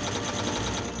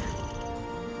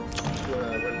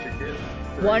 What did you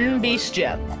get? One beast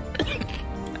gem.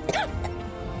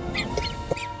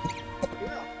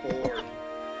 Four.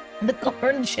 The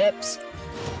corn chips.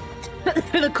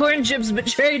 The corn chips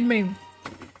betrayed me.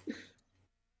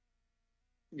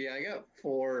 Yeah, I got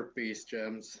 4 beast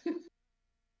gems.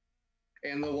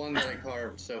 And the one that I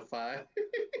carved, so 5.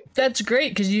 That's great,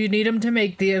 because you need them to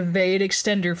make the Evade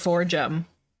Extender 4 gem.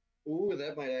 Ooh,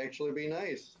 that might actually be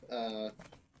nice.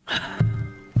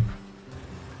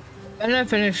 And I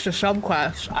finished a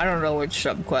subquest. I don't know which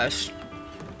subquest.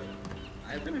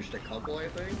 I finished a couple, I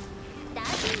think.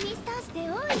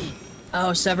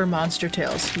 Oh, Sever Monster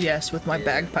Tails. Yes, with my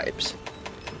bagpipes.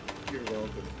 You're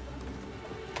welcome.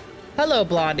 Hello,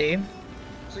 Blondie.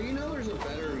 So you know there's a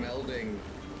better melding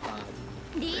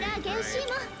thing, right?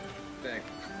 That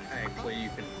actually you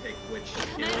can pick which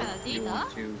skill you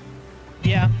want to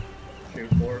Yeah. shoot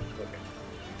for. Okay.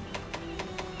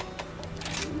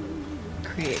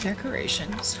 Create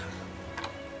decorations.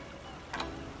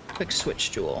 Quick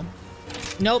switch jewel.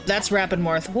 Nope, that's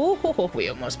Rapidmorph. Woo, we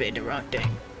almost made the wrong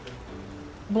thing.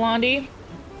 Blondie,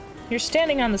 you're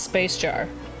standing on the space jar.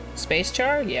 Space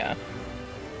jar? Yeah.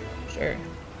 Sure.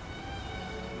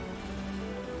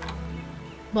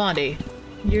 Blondie,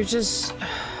 you're just...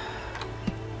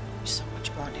 so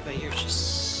much Blondie, but you're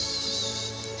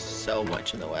just... so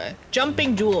much in the way.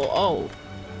 Jumping Jewel, oh.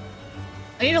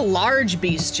 I need a large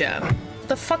beast gem. What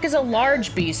the fuck is a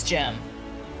large beast gem?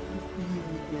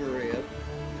 Maria.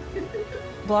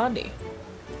 Blondie.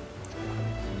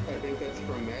 I think that's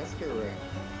from Master Rat.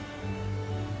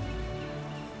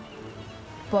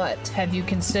 But have you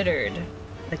considered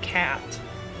the cat?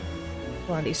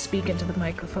 Blondie, speak into the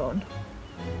microphone.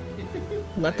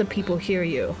 Let the people hear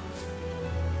you.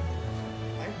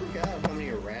 I forgot how many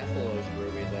Rathalos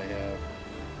rubies I have.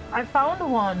 I found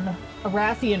one, a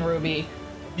Rathian ruby,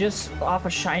 just off a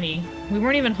shiny. We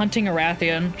weren't even hunting a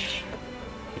Rathian.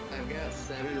 I've got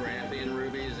 7 Rathian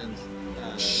rubies and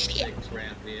 6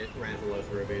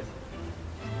 Rathalos rubies.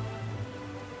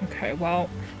 Okay, well...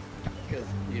 Because,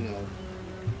 you know...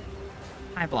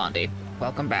 Hi, Blondie.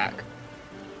 Welcome back.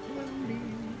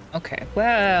 Okay,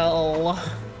 well...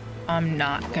 I'm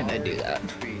not gonna do that.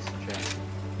 Beast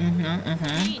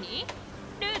gem.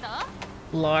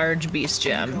 Large beast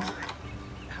gem.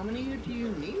 How many do you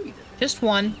need? Just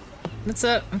one. That's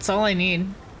it. That's all I need.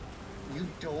 You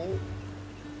don't...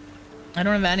 I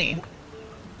don't have any.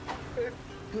 I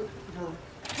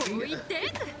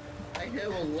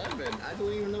have 11. I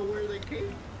don't even know where they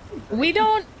came from. We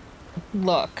don't...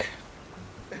 Look.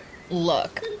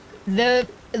 Look. The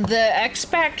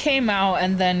X-Pack came out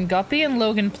and then Guppy and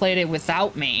Logan played it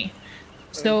without me.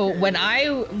 So Okay. when I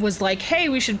was like, hey,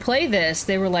 we should play this,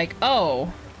 they were like,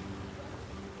 oh.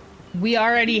 We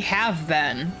already have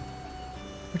been.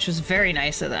 Which was very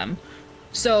nice of them.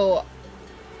 So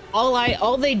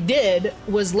all they did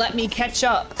was let me catch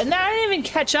up. And I didn't even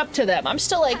catch up to them. I'm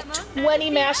still like 20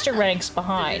 master ranks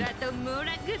behind.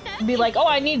 Be like, oh,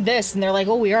 I need this. And they're like,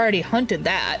 oh, we already hunted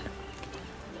that.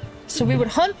 So we would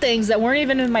hunt things that weren't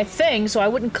even in my thing, so I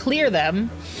wouldn't clear them.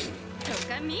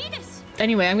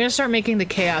 Anyway, I'm gonna start making the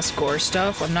Chaos Gore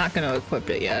stuff. I'm not gonna equip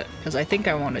it yet, because I think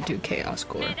I want to do Chaos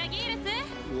Gore.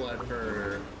 What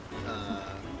for,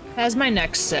 As my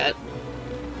next set.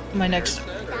 My next...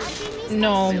 set or...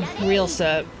 No, real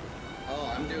set.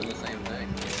 Oh, I'm doing the same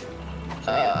thing.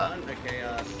 So hunt a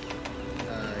Chaos,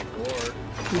 Gore.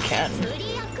 We can.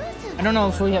 I don't know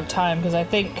if we have time, because I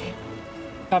think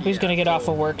Guppy's gonna get off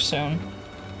of work soon.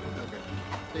 Okay.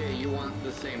 So yeah, you want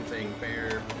the same thing,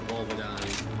 Bear, Volvodon.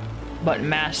 But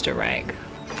master rank.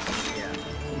 Yeah.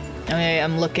 Okay,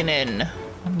 I'm looking in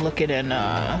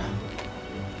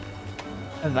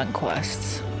event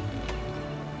quests.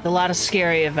 A lot of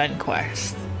scary event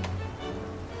quests.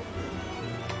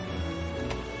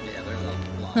 Yeah, there's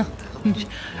a lot of them.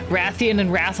 Rathian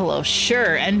and Rathalos,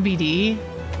 sure, NBD.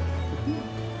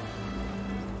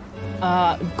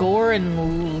 Gore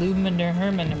and Luminar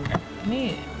Herminimer.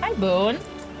 Me. Hi, Boone.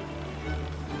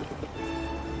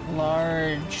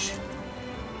 Large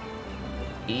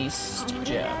East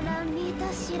Gem.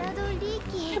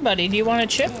 Hey, buddy, do you want a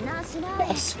chip?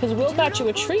 Yes, because Will got you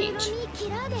a treat.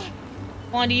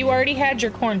 Blondie, you already had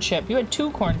your corn chip. You had 2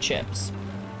 corn chips.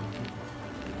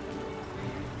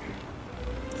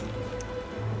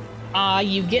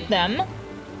 You get them.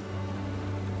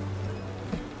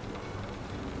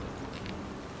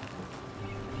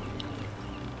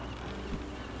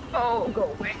 Oh, go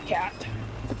away, cat.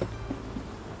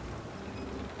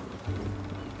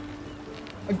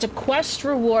 It's a quest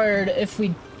reward if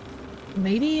we...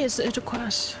 Maybe is it a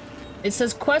quest? It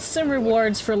says quests and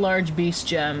rewards for large beast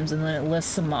gems, and then it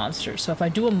lists some monsters. So if I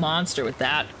do a monster with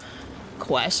that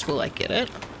quest, will I get it?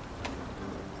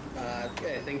 I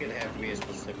think it'd have to be a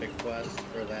specific quest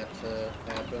for that to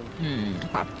happen.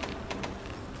 Okay.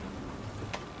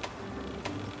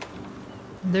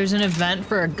 There's an event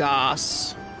for a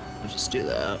Goss. I'll just do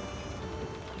that.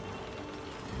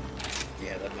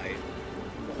 Yeah, that might...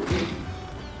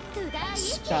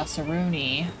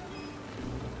 Gossaruni.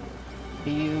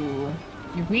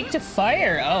 You're weak to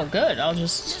fire. Oh, good. I'll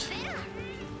just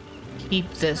keep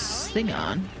this thing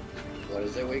on. What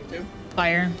is it weak to?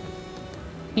 Fire.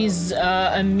 He's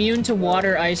immune to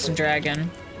water, ice, and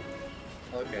dragon.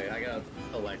 Okay, I got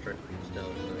electric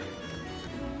still.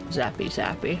 So. Zappy,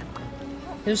 zappy.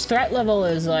 His threat level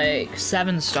is like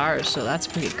 7 stars, so that's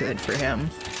pretty good for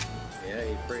him. Yeah,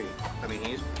 he's pretty... I mean,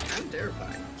 he's kind of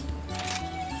terrifying.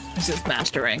 This is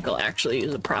Master Rank will actually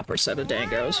use a proper set of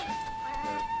dangos.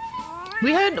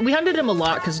 We hunted him a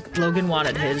lot because Logan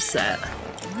wanted his set.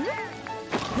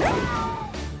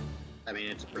 I mean,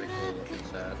 it's a pretty cool looking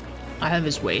set. I have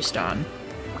his waist on.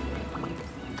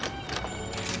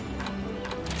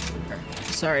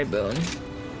 Sorry, Boone.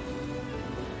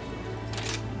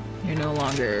 You're no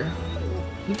longer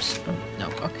Oops. Oh, no,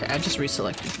 okay, I just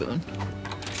reselected Boone.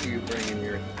 Are you bringing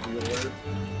your healer?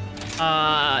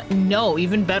 No,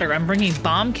 even better. I'm bringing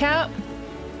Bombcat.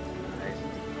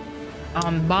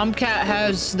 Nice. Bombcat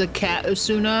has the cat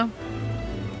Usuna.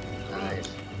 Nice.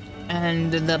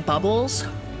 And the bubbles.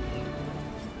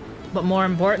 But more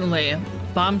importantly,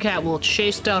 Bombcat will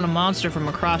chase down a monster from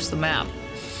across the map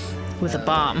with a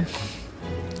bomb.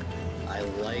 I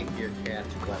like your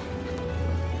cat's weapon.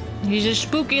 He's a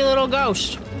spooky little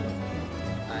ghost.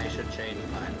 I should change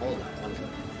mine. Hold on one second.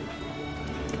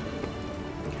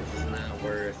 This is not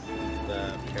worth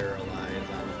the paralyze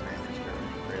on the master,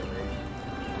 really.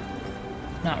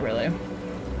 Not really.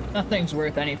 Nothing's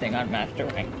worth anything on Master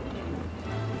Rank.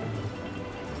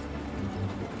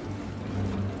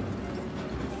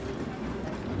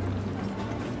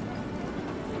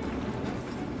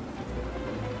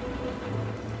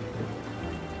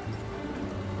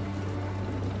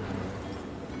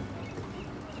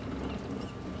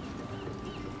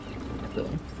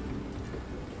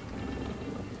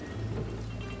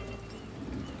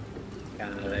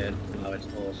 Got it. Oh, it's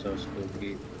also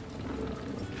spooky.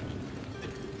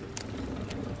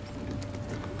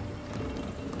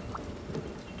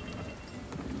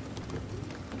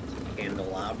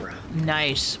 Candelabra.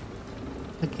 Nice.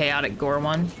 The chaotic gore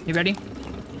one. You ready?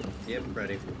 Yep,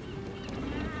 ready.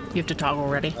 You have to toggle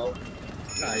ready. Oh.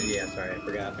 Yeah, sorry, I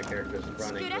forgot the character's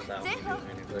running without me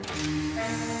doing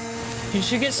anything. You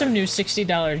should get some new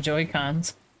 $60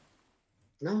 Joy-Cons.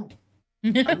 No,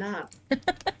 I'm not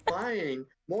buying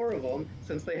more of them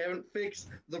since they haven't fixed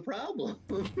the problem.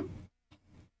 Oh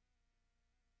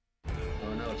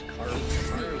no, it's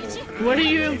Carnival. What are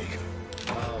you?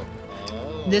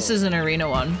 Oh. This is an arena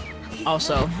one,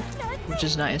 also, which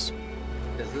is nice.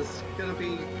 Is this gonna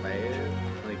be bad?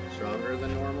 Like, stronger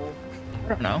than normal? I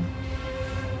don't know.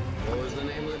 What was the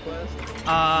name of the quest?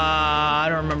 I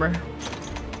don't remember.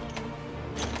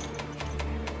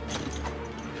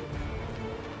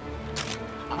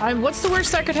 What's the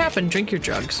worst that could happen? Drink your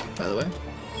drugs, by the way.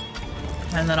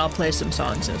 And then I'll play some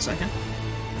songs in a second.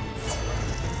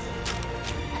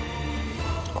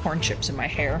 Corn chips in my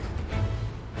hair.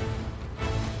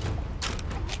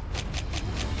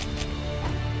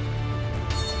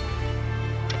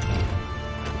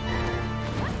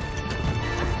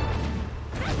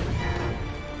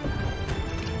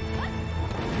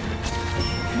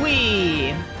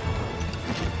 Whee!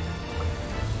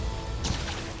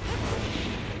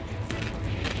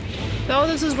 Oh,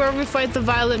 this is where we fight the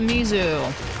Violet Mizu.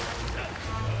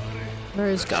 Where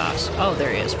is Goss? Oh,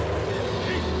 there he is.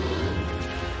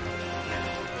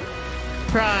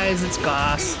 Surprise, it's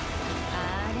Goss.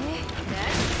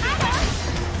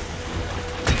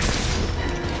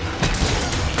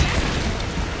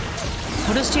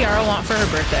 What does Tiara want for her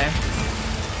birthday?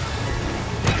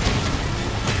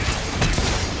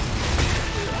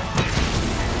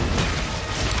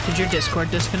 Did your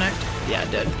Discord disconnect? Yeah,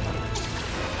 it did.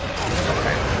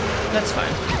 Okay. That's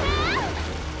fine.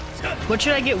 What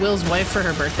should I get Will's wife for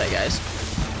her birthday, guys?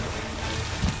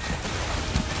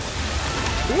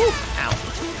 Ooh! Ow.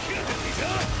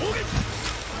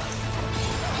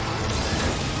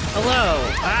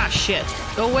 Hello! Ah, shit.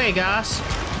 Go away, Goss.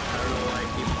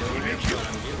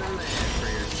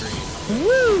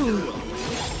 Woo!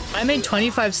 I made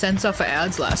 25 cents off of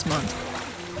ads last month.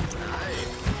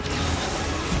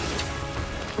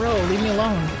 Bro, leave me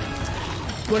alone.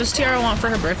 What does Tiara want for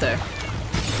her birthday?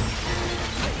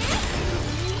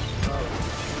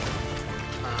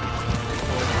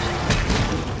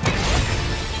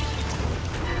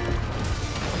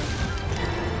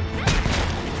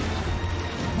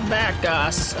 Come back,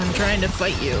 Goss. I'm trying to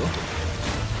fight you.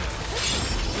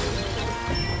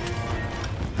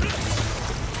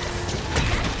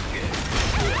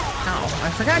 Ow, I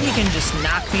forgot he can just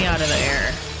knock me out of the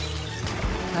air.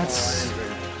 That's...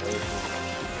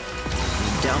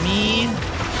 dummy.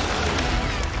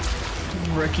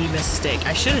 Rookie mistake.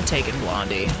 I should have taken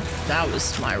Blondie. That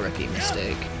was my rookie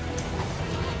mistake.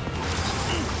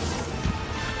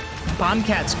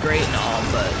 Bombcat's great and all,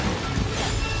 but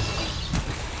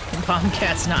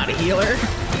Bombcat's not a healer.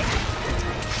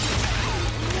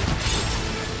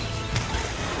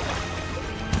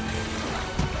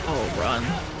 Oh, run.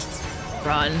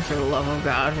 Run, for the love of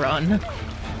God, run.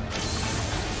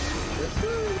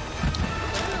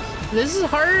 This is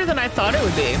harder than I thought it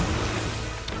would be.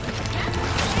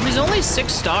 There's only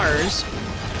 6 stars.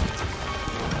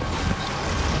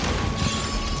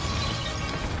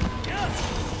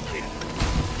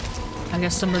 I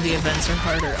guess some of the events are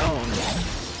harder. Oh no.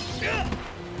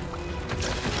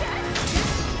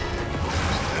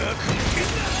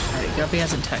 Alright, Guppy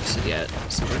hasn't texted yet,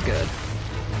 so we're good.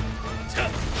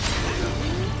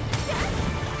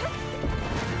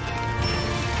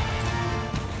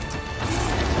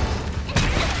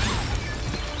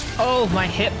 Oh, my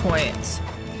hit points.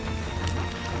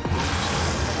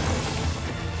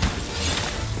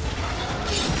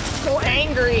 So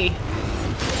angry.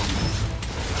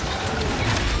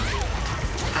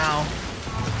 Ow.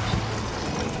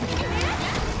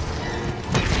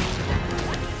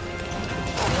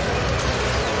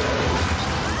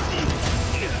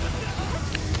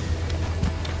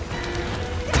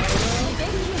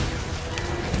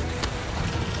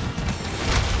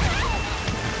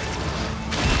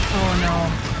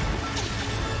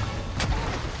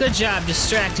 Good job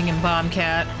distracting him,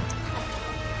 Bombcat.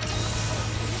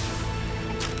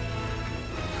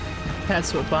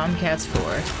 That's what Bombcat's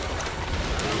for.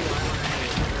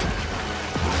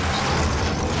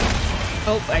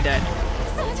 Oh, I died.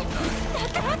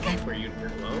 Were you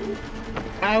low?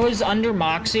 I was under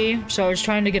Moxie, so I was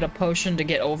trying to get a potion to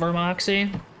get over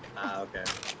Moxie. Ah, okay.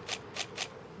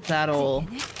 That'll...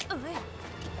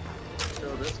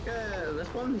 So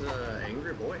this one's an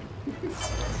angry boy.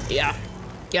 Yeah.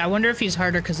 Yeah, I wonder if he's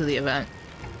harder because of the event.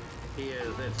 He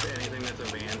is. It's anything that's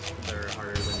advanced, they're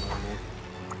harder than normal.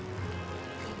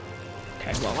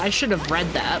 Okay, well, I should have read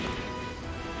that.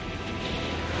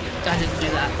 I didn't do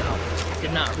that, though.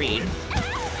 Did not read.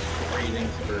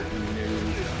 Ratings for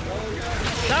new.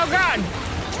 Oh, God!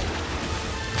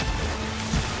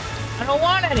 I don't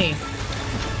want any!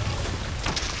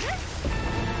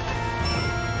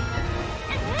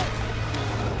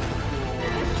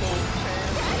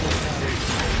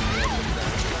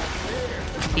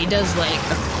 He does like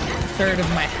a third of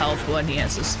my health when he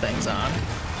has his things on.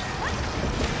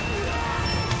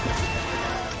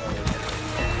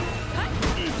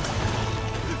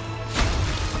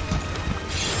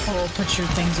 Oh, put your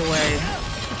things away.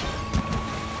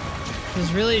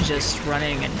 He's really just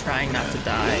running and trying not to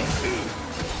die.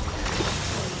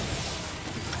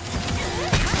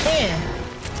 Yeah.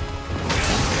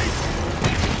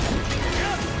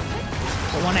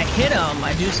 But when I hit him,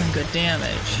 I do some good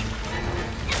damage.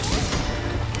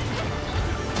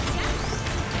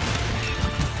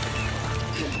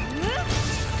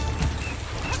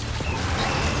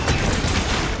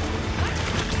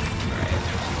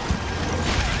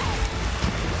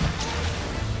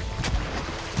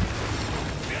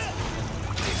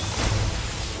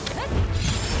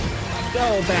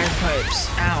 Go, bagpipes.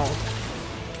 Ow.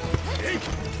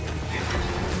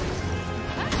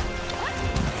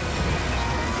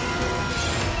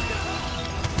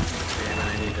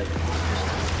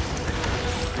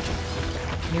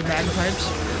 Your bagpipes?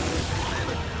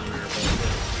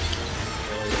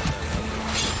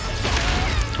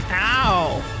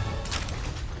 Ow!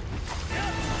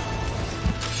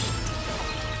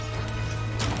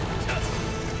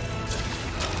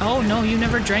 Oh no, you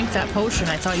never drank that potion.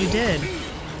 I thought you did.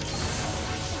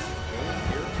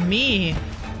 Me.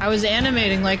 I was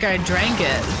animating like I drank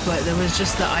it, but it was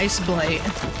just the ice blight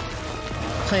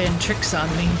playing tricks on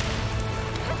me.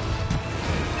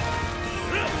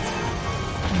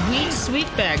 Wee sweet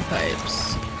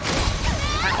bagpipes.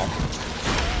 Ow.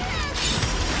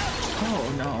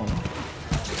 Oh no.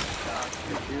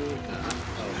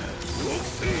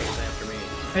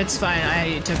 It's fine,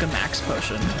 I took a max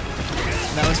potion.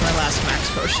 That was my last max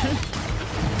potion.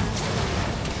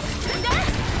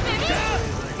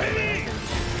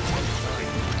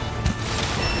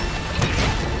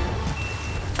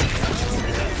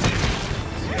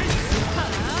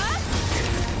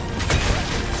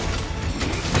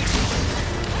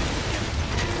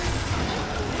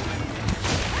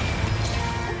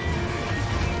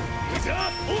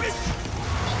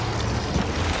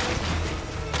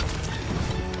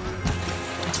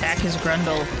 Attack his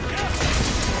Grundle.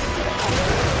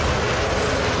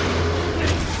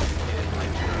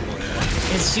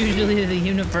 It's usually the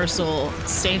universal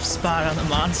safe spot on the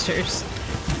monsters.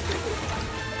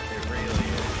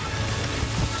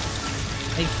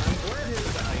 Like,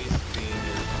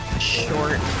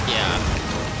 short, yeah.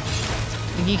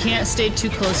 Like, you can't stay too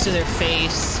close to their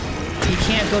face. You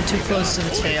can't go too close to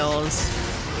the tails.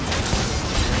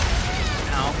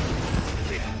 Ow.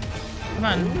 Come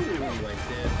on.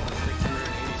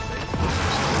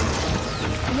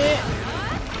 Oh,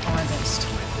 I missed.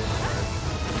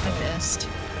 I missed.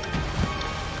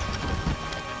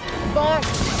 Bonk!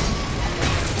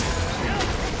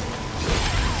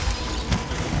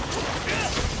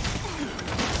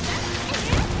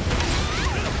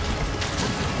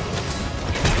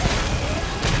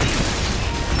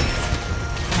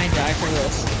 I die for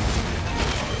this.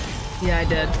 Yeah, I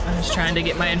did. I was trying to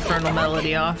get my infernal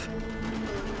melody off.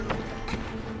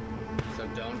 So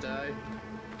don't die?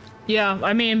 Yeah,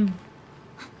 I mean,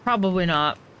 probably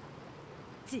not.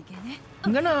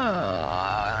 I'm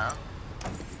gonna...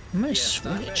 I'm gonna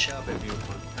Stop switch. back up if you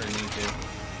want, or need to.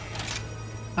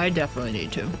 I definitely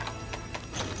need to.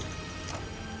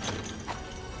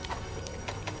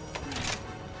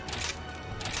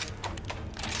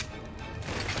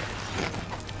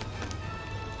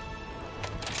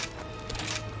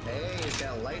 Hey, he's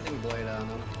got a lightning blade on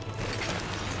him.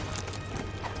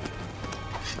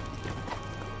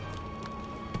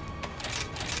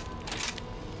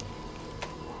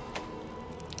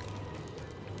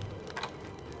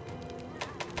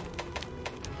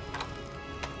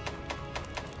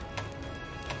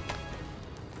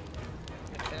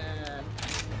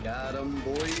 Got him,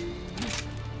 boy.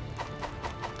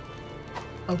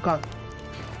 Oh god.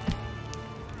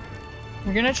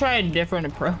 We're gonna try a different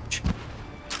approach.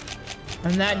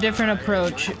 And that different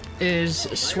approach is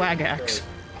swag axe.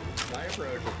 My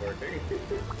approach is working.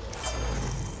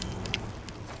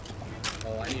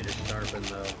 Oh, I need to sharpen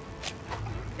though.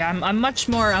 Yeah, I'm much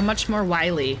more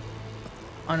wily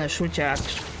on a switch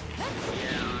axe. Yeah,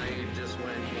 I just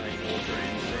went like ultra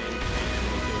insane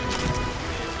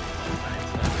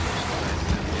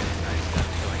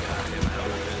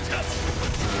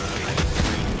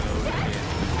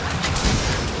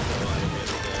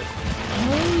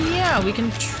Oh yeah, we can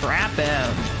trap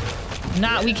him.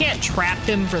 We can't trap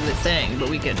him for the thing, but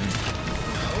we can.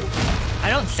 I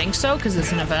don't think so, because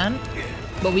it's an event.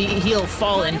 But he'll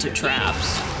fall into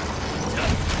traps.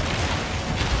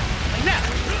 Like that.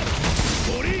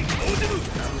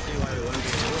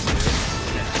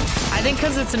 I think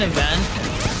because it's an event.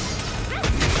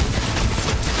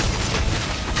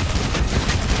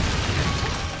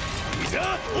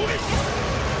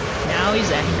 Now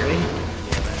he's angry.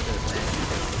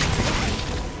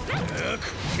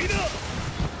 I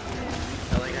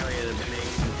like how he had to make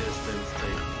some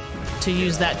distance To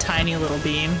use that tiny little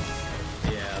beam.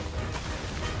 yeah.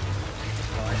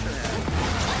 Oh, I should have.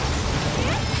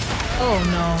 Oh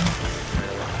no.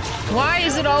 Why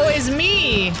is it always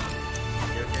me? You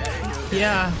okay? You okay?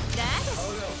 Yeah.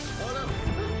 Oh no! Oh no!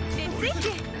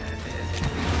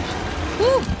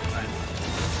 Woo!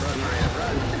 Run, Maria,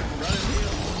 run! Run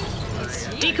and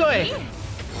heal! Decoy!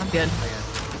 I'm good.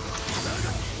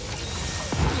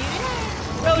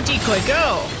 Go, decoy,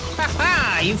 go!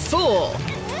 Ha-ha! You fool!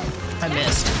 I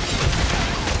missed.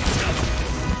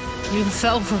 You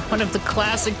fell for one of the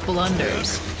classic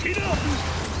blunders. No,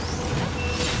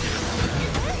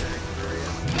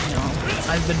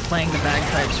 I've been playing the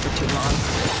bagpipes for too long.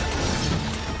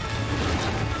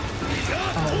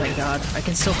 Oh my god, I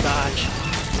can still dodge.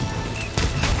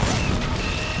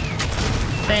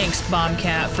 Thanks,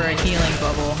 Bombcat, for a healing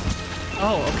bubble.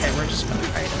 Oh, okay, we're just gonna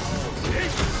fight it.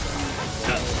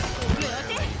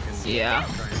 Yeah.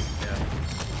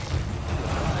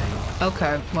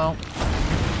 Okay, well.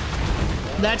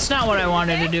 That's not what I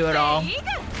wanted to do at all. I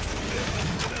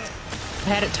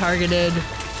had it targeted. And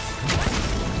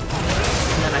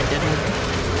then I didn't.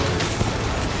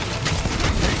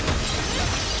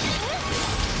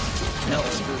 Nope.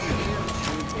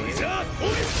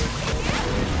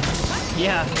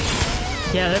 Yeah.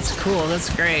 Yeah, that's cool. That's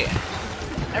great.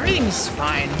 Everything's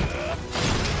fine.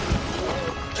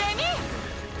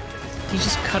 He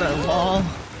just cut a wall.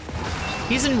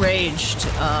 He's enraged.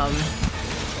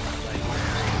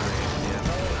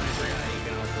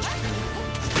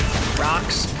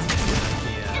 Rocks.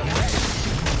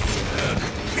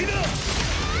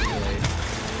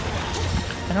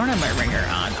 I don't have my ringer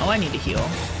on. Oh, I need to heal.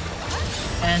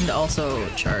 And also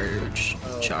charge.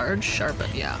 Charge? Sharpen,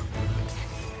 yeah.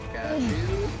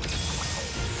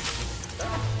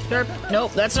 Sharp.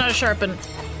 Nope, that's not a sharpen.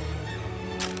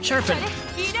 Sharpen.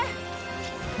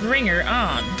 Ringer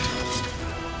on.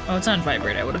 Oh, it's on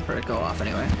vibrate. I would have heard it go off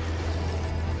anyway.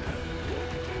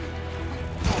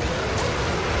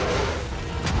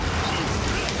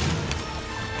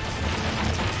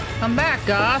 Come back,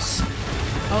 Goss.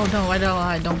 Oh no,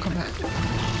 I don't come back.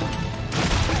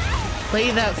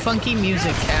 Play that funky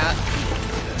music, cat.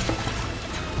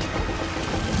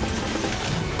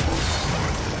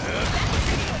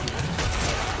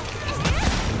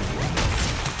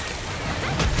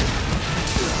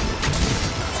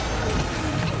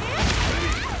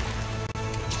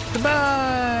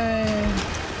 Goodbye.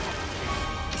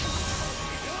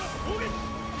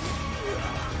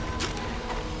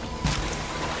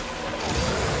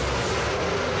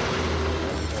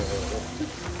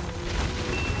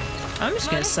 I'm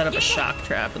just gonna set up a shock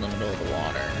trap in the middle of the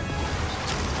water.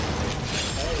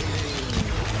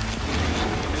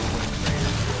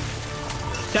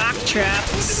 Shock trap,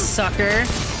 sucker.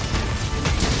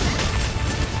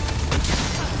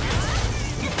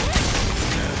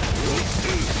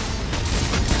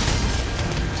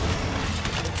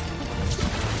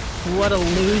 What a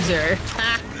loser.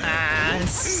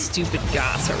 Stupid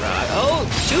Gosserod. Oh,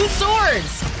 two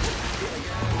swords!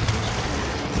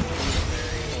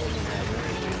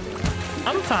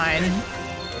 I'm fine.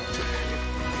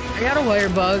 I got a wire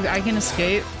bug. I can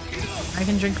escape. I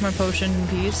can drink my potion in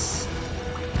peace.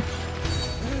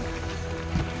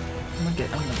 I'm gonna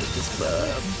get this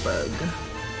bug.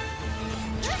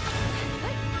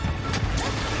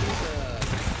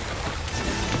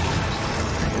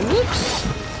 Whoops!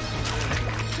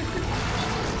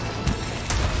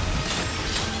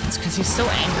 It's because he's so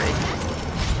angry.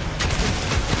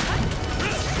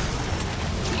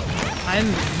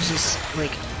 I'm just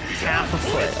like half a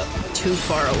foot too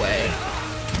far away.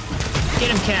 Get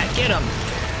him, cat, get him!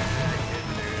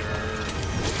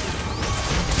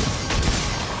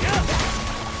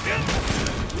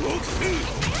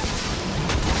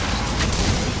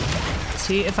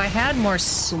 See, if I had more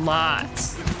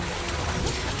slots,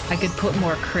 I could put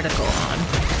more critical on.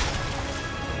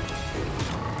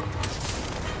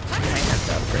 I might have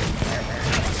to upgrade my armor.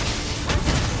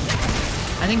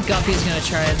 I think Guppy's gonna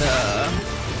try the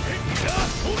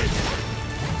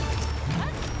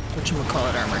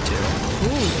whatchamacallit armor too.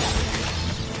 Ooh.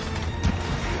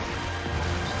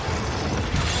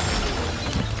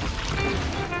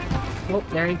 Oh,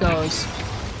 there he goes.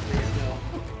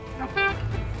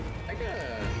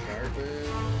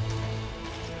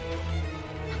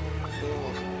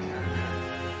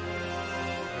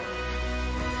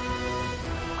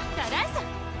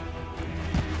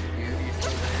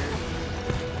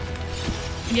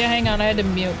 Yeah, hang on, I had to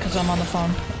mute because I'm on the phone.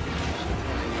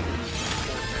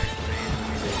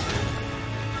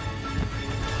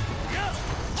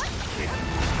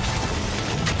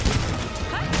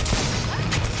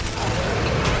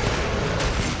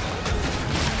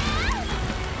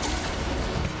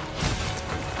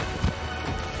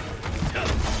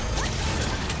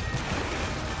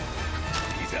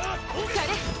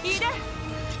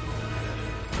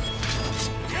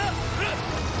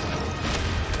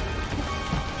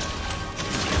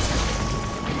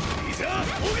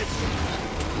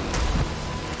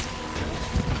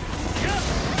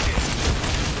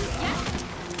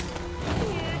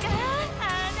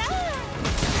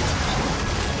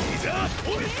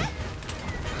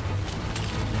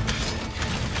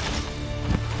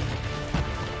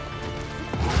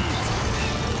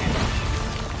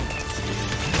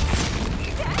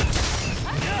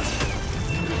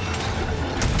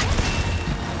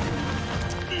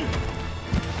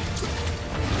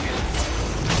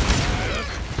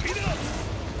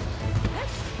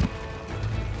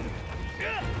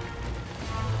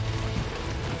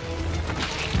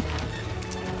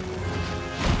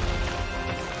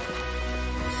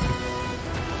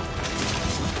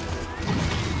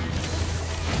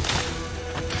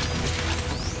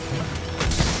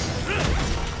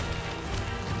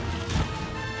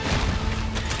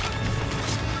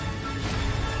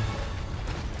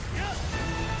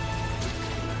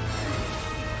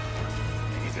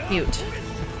 Mute.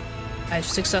 I've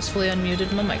successfully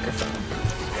unmuted my microphone.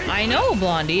 I know,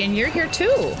 Blondie, and you're here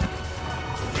too.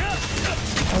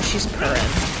 Oh, she's purring.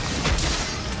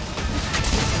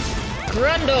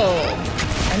 Grundle!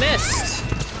 I missed.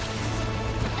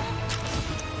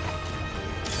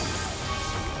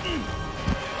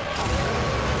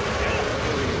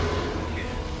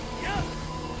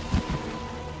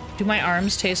 Do my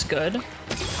arms taste good?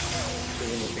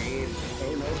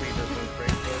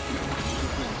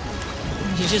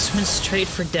 You just went straight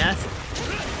for death?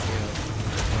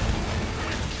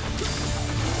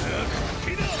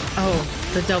 Oh,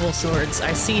 the double swords.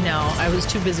 I see now. I was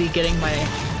too busy getting my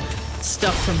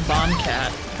stuff from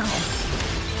Bombcat. Oh.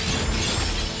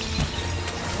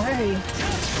 Why?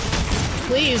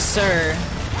 Please, sir.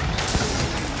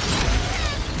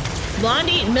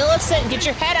 Blondie, Millicent, get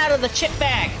your head out of the chip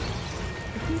bag!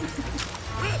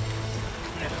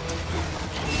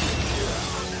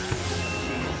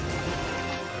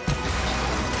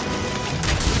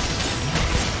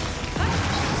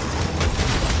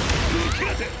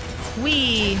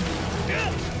 Wee.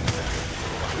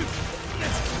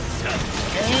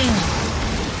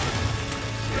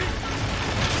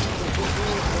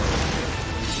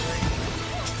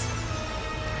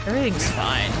 Everything's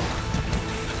fine.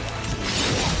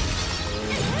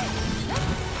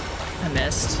 I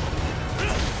missed.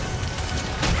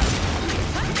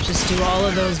 Just do all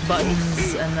of those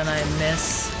buttons and then I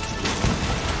miss.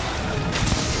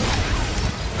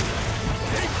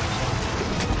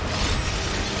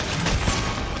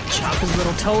 Chop his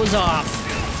little toes off.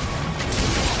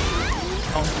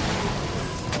 Oh.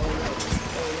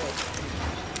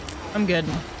 I'm good.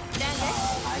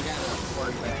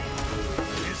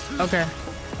 Okay.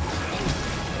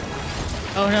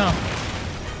 Oh no.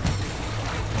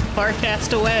 Far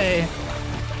cast away.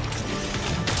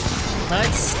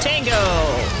 Let's tango!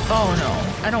 Oh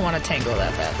no, I don't want to tango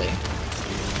that badly.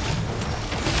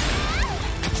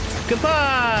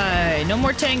 Goodbye! No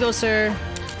more tango, sir.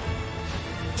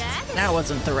 That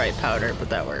wasn't the right powder, but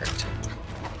that worked.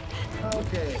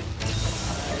 Okay.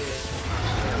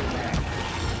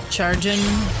 Charging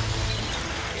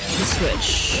the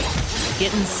switch.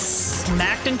 Getting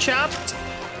smacked and chopped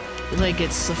like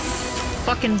it's a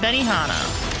fucking Benihana.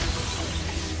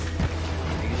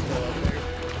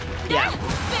 Yeah.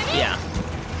 Yeah.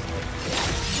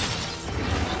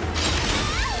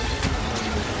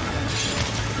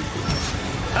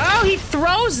 Oh, he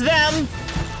throws them!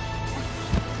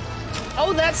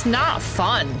 Oh, that's not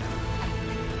fun.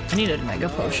 I needed a mega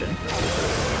potion.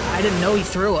 I didn't know he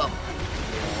threw them.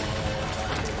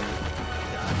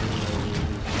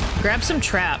 Grab some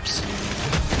traps.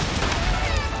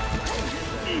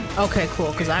 Okay,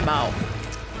 cool, because I'm out.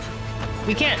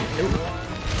 We can't...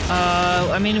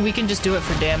 I mean, we can just do it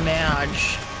for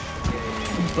damage.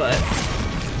 But...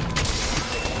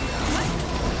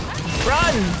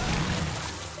 Run!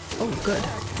 Oh, good.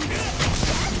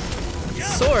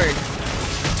 Sword.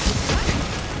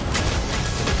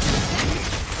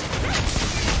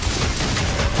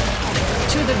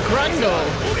 To the grundle.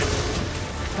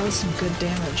 That was some good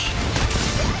damage.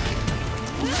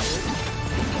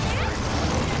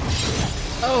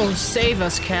 Oh, save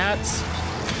us, cats.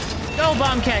 Go,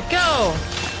 Bomb Cat, go!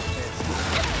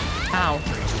 Ow.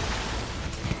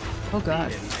 Oh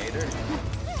god.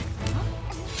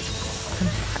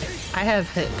 I have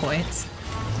hit points.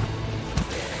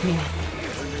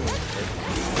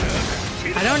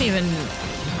 I don't even...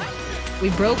 We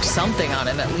broke something on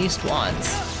him at least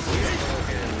once.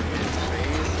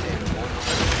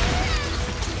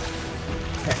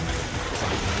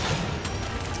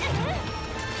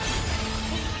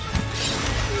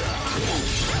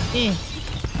 Okay.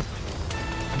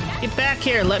 Get back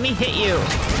here, let me hit you.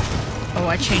 Oh,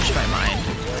 I changed my mind.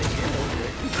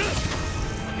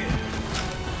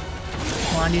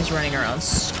 Blondie's running around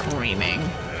screaming.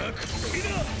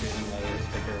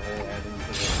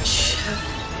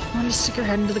 I want to stick her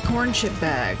head into the corn chip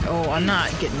bag. Oh, I'm not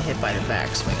getting hit by the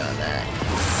backswing on that.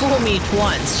 Fool me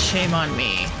once, shame on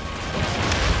me.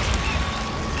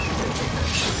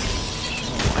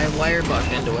 I wire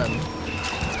bugged into him.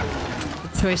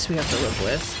 The choice we have to live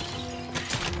with.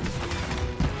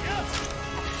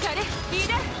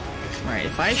 Alright,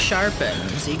 if I sharpen,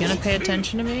 is he gonna pay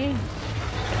attention to me?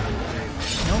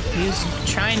 Nope, he's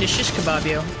trying to shish kebab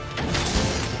you.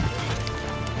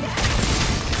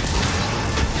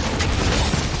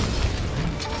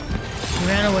 He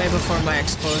ran away before my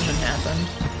explosion happened.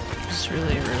 It's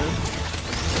really rude.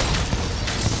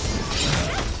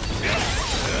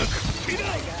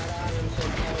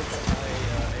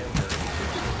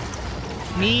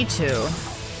 Me too.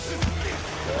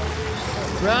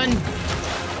 Run!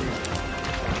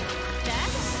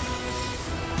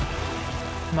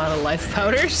 I'm out of life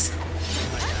powders.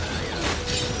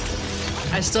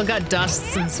 I still got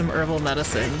dusts and some herbal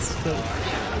medicines. So.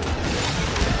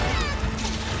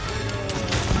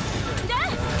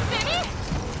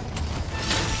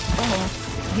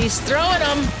 Oh, he's throwing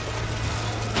them.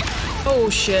 Oh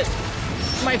shit!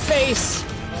 My face.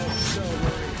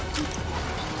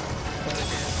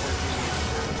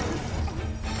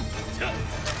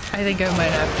 I think I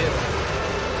might have to.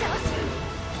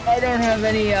 I don't have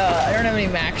any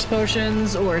max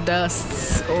potions or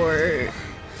dusts or...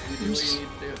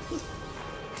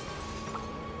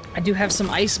 I do have some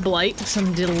ice blight,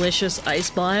 some delicious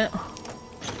ice blight.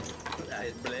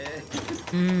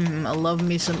 I love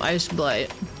me some ice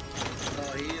blight.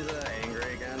 Oh, he's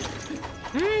angry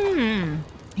again.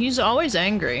 He's always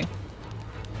angry.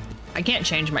 I can't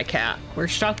change my cat. We're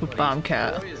stuck with Bomb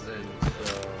Cat.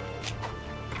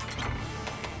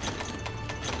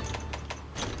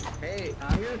 Hey,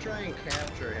 I'm gonna try and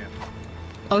capture him.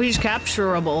 Oh, he's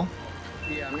capturable.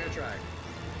 Yeah, I'm gonna try.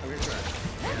 I'm gonna try.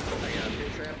 Yeah, I got a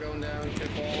pit trap going down, pit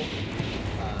ball. He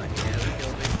hasn't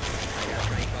killed me. I got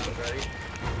rank bombs ready.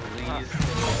 Please,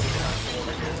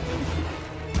 over here.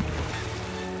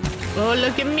 Oh,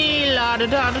 look at me, la da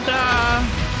da da da.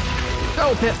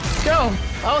 Go, Pip, go.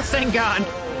 Oh, thank God.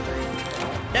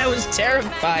 That was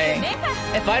terrifying.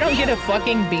 If I don't get a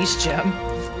fucking beast gem.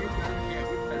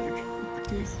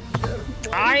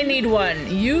 I need one.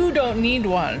 You don't need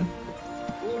one.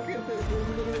 Look at this. We're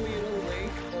literally in a lake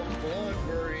of blood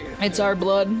where he is. It's our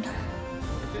blood.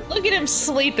 Look at him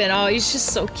sleeping. Oh, he's just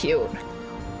so cute.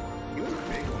 He was a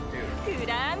big one,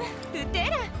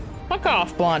 too. Fuck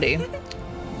off, Blondie.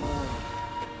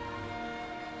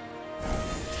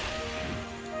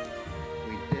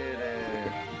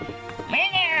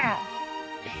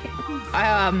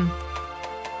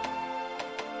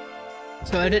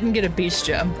 So I didn't get a beast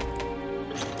gem.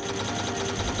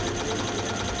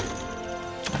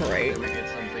 Great. Did we get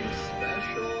something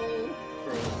special?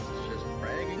 Or was it just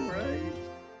bragging rights?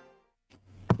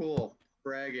 Cool.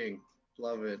 Bragging.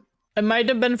 Love it. It might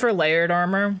have been for layered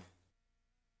armor.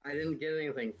 I didn't get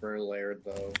anything for layered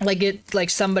though. Like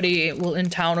somebody will in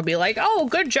town will be like, "Oh,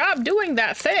 good job doing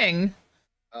that thing."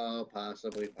 Oh,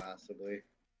 possibly.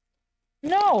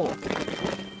 No.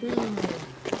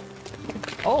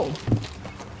 Oh.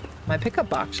 My pickup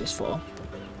box is full.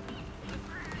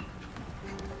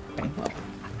 Okay, well.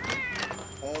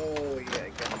 Oh, yeah, I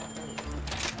got it.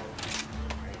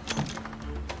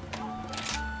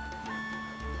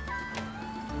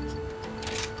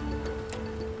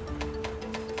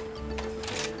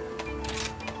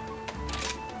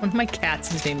 One of my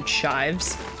cats is named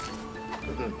Chives.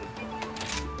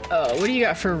 Oh, what do you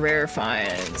got for rare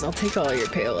finds? I'll take all your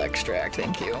pale extract,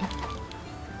 thank you.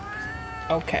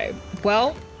 Okay,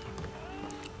 well,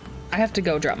 I have to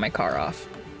go drop my car off.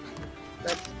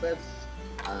 That's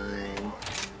fine.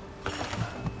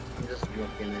 I'm just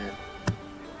looking at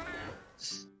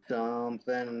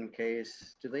something in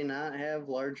case. Do they not have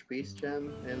large beast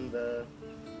gem in the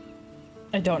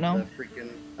I don't know. the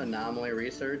freaking anomaly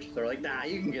research? They're like, nah,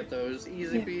 you can get those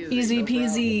easy peasy. Easy no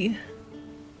peasy.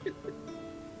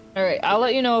 Alright, I'll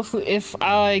let you know if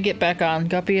I get back on.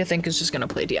 Guppy, I think, is just gonna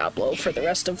play Diablo for the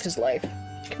rest of his life.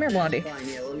 Come here, Blondie. Fine,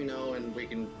 yeah, let me know and we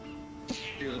can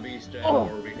do the beast gem Oh.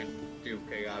 or we can do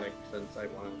chaotic since I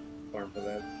want to farm for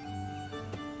that.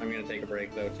 I'm gonna take a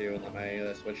break though too and let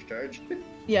my switch charge.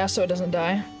 Yeah, so it doesn't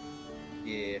die.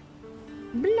 Yeah.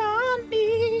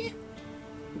 Blondie!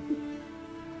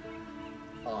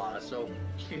 Aw, so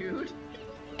cute.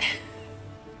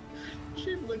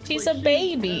 She looks She's like a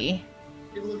baby.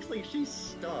 It looks like she's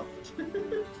stuffed.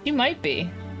 She might be.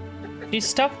 She's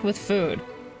stuffed with food.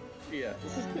 Yes.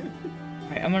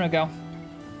 Alright, I'm gonna go.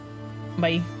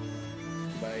 Bye.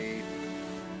 Bye.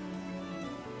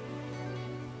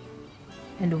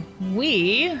 And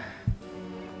we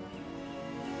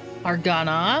are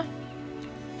gonna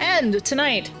end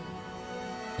tonight.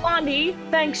 Blondie,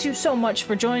 thanks you so much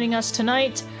for joining us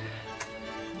tonight.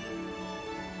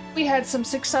 We had some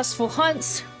successful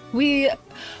hunts. We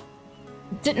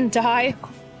didn't die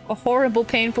a horrible,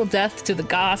 painful death to the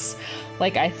goss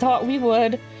like I thought we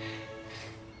would.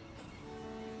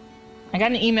 I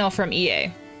got an email from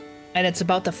EA, and it's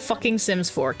about the fucking Sims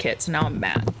 4 kits. Now I'm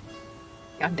mad.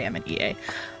 God damn it, EA.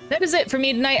 That is it for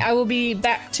me tonight. I will be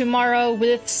back tomorrow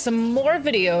with some more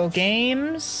video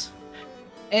games.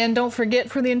 And don't forget,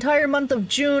 for the entire month of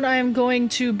June, I am going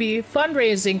to be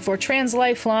fundraising for Trans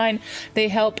Lifeline. They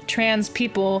help trans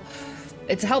people.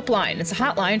 It's a helpline. It's a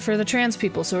hotline for the trans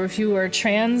people. So if you are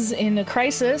trans in a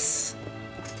crisis,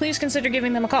 please consider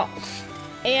giving them a call.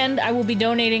 And I will be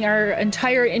donating our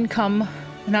entire income,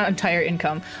 not entire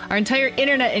income, our entire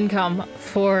internet income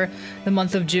for the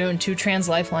month of June to Trans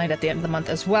Lifeline at the end of the month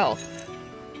as well.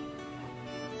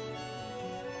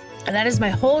 And that is my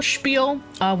whole spiel.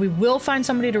 We will find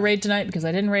somebody to raid tonight because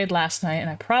I didn't raid last night and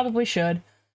I probably should.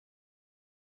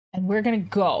 And we're gonna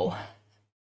go.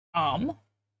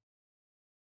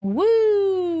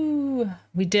 Woo!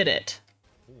 We did it.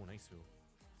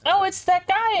 Oh, it's that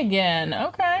guy again.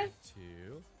 Okay.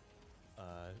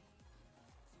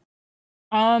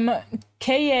 KA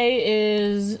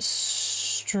is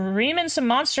streaming some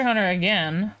Monster Hunter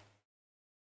again.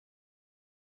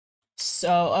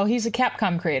 So, oh, he's a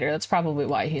Capcom creator. That's probably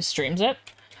why he streams it.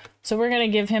 So we're gonna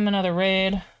give him another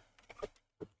raid.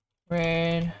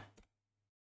 That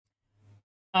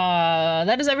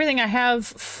is everything I have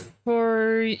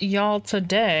for y'all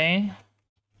today.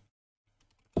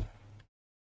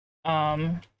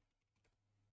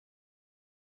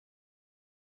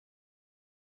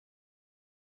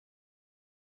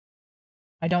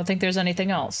 I don't think there's anything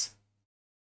else.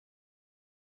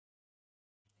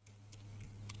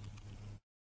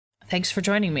 Thanks for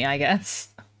joining me, I guess.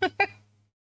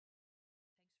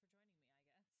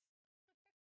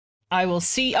 I will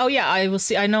see. Oh yeah, I will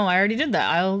see. I know, I already did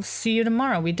that. I'll see you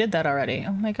tomorrow. We did that already.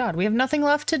 Oh my god, we have nothing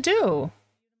left to do.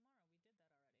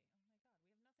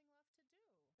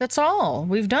 That's all.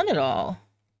 We've done it all.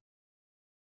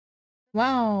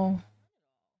 Wow.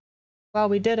 Wow,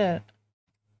 we did it.